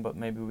rooming in, but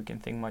maybe we can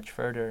think much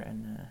further,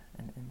 and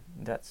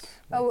that's.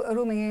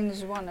 Rooming in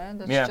is one.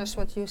 That's just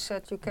what you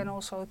said. You can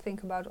also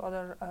think about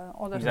other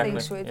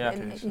things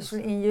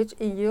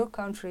in your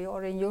country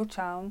or in your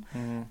town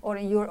or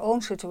in your own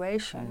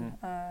situation,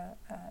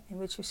 in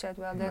which you said,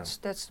 well, that's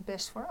the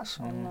best for us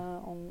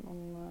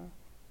on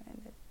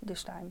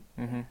this time.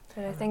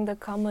 But I think the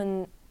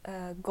common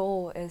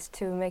goal is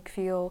to make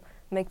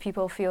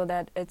people feel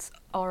that it's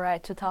all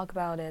right to talk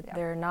about it.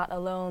 They're not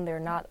alone.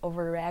 They're not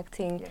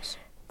overreacting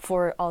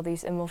for all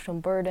these emotional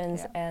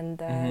burdens, and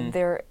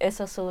there is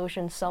a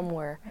solution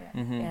somewhere,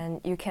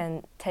 and you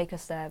can take a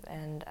step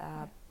and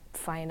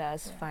find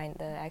us, find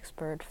the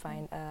expert,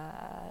 find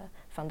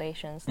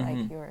foundations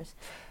like yours.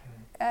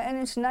 And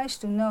it's nice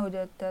to know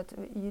that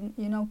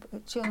you know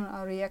children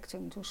are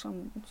reacting to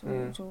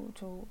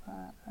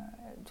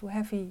to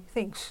heavy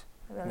things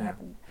that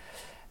happen,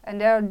 and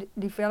they're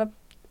developed.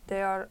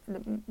 They are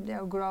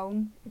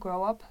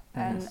grow up,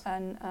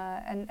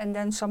 and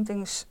then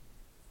something's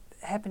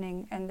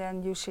happening, and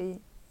then you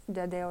see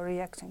that they are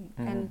reacting.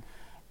 And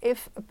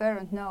if a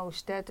parent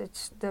knows that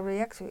it's the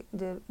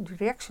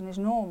reaction is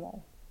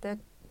normal,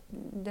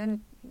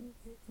 then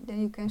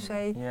you can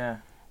say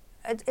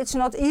it's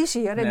not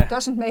easier. It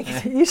doesn't make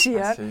it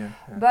easier,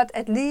 but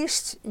at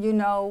least you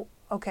know.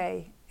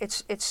 Okay.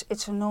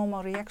 It's a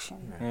normal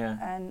reaction,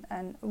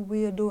 and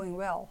we are doing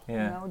well. You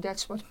know,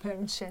 that's what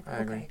parents said. I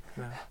agree.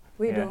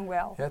 We're doing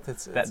well.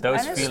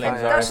 Those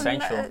feelings are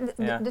essential.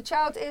 The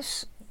child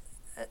is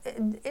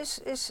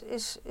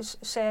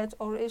sad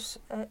or is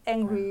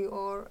angry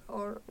or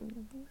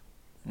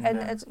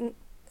and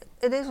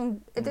it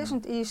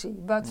isn't easy,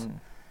 but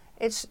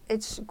it's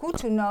good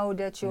to know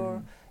that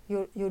you're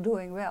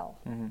doing well.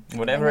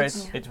 Whatever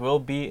it will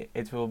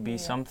be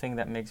something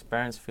that makes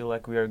parents feel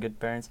like we are good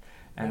parents,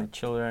 and the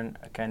children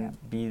can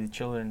be the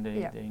children they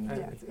need.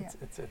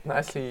 It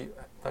nicely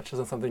touches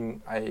on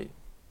something I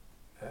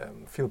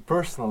feel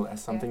personal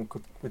as something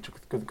which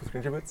could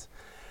contribute.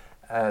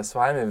 So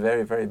I'm a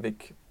very, very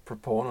big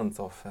proponent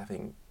of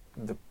having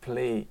the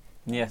play.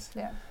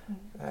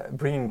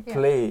 Bringing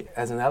play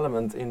as an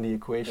element in the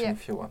equation,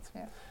 if you want.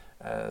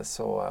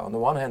 So on the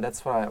one hand,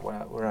 that's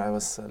where I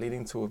was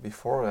leading to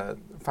before,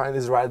 find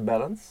this right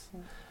balance.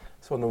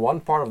 So on the one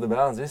part of the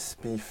balance is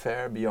be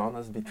fair, be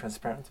honest, be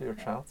transparent to your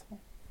child,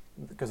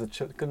 because the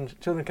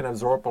children can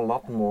absorb a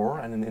lot more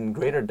and in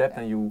greater depth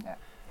than you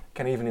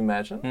can even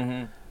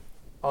imagine.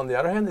 On the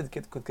other hand,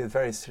 it could get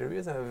very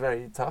serious and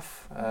very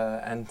tough,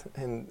 and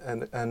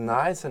a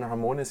nice and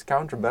harmonious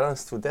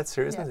counterbalance to that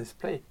seriousness is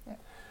play.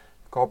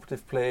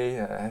 Cooperative play,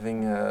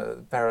 having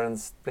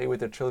parents play with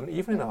their children,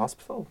 even in a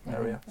hospital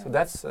area. So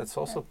that's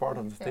also part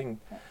of the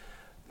thing.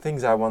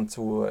 Things I want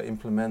to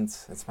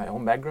implement. It's my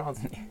own background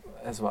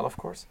as well, of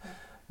course.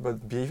 but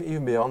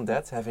even beyond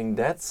that, having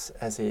that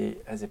as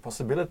a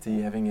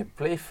possibility, having a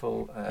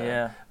playful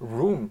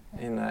room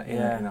in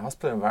a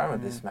hospital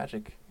environment is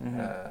magic.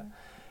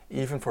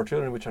 Even for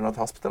children which are not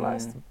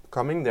hospitalized,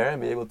 coming there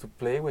and be able to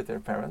play with their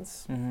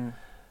parents.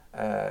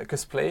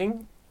 Because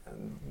playing,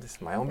 this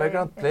is my own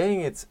background,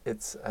 playing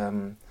it's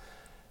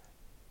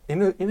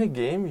in a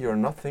game you're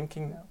not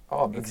thinking,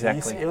 oh, but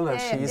he's ill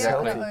and she's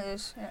healthy.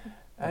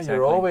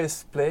 You're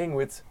always playing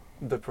with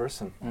the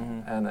person,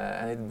 and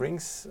it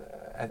brings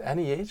at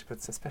any age, but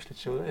especially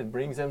children, it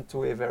brings them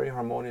to a very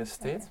harmonious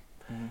state,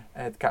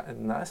 and it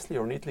nicely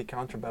or neatly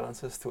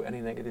counterbalances to any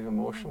negative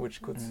emotion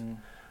which could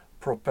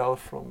propel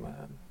from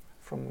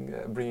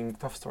bringing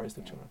tough stories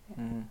to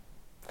children.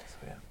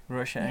 So,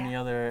 Rosha, any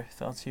other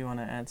thoughts you want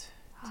to add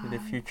to the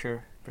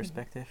future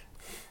perspective?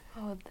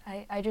 Oh,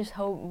 I just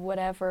hope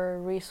whatever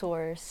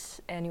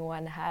resource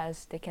anyone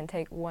has, they can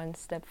take one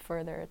step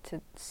further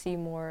to see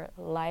more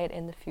light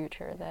in the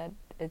future, that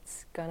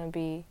it's gonna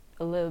be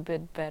a little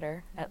bit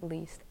better at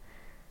least.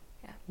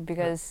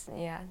 Because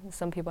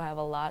some people have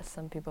a lot,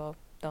 some people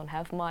don't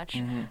have much,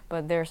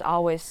 but there's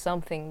always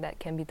something that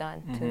can be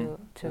done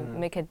to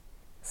make it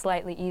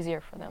slightly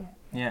easier for them.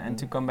 Yeah, and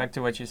to come back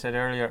to what you said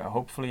earlier,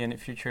 hopefully in the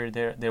future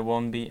there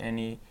won't be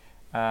any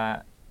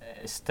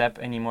step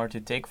anymore to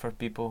take for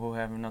people who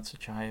have not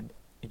such a high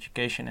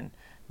education, and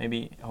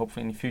maybe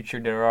hopefully in the future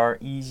there are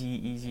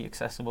easy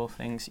accessible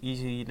things,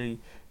 easily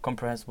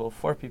comprehensible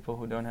for people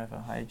who don't have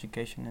a high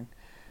education and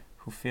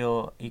who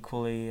feel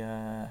equally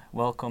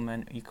welcome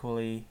and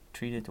equally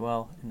treated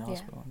well in the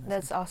hospital.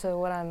 That's also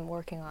what I'm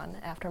working on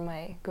after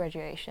my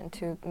graduation,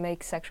 to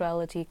make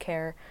sexuality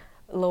care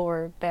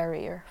lower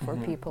barrier for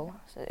people.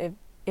 So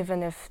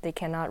even if they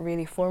cannot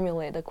really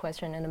formulate the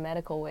question in a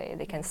medical way,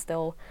 they can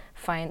still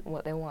find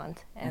what they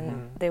want,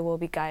 and they will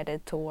be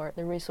guided toward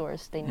the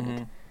resource they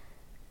need.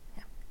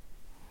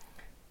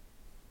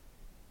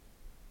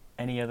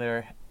 Any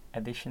other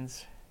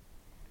additions?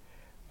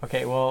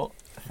 Okay, well,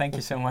 thank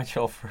you so much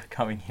all for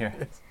coming here.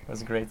 It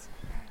was great.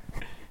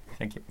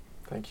 Thank you.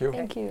 Thank you.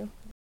 Thank you.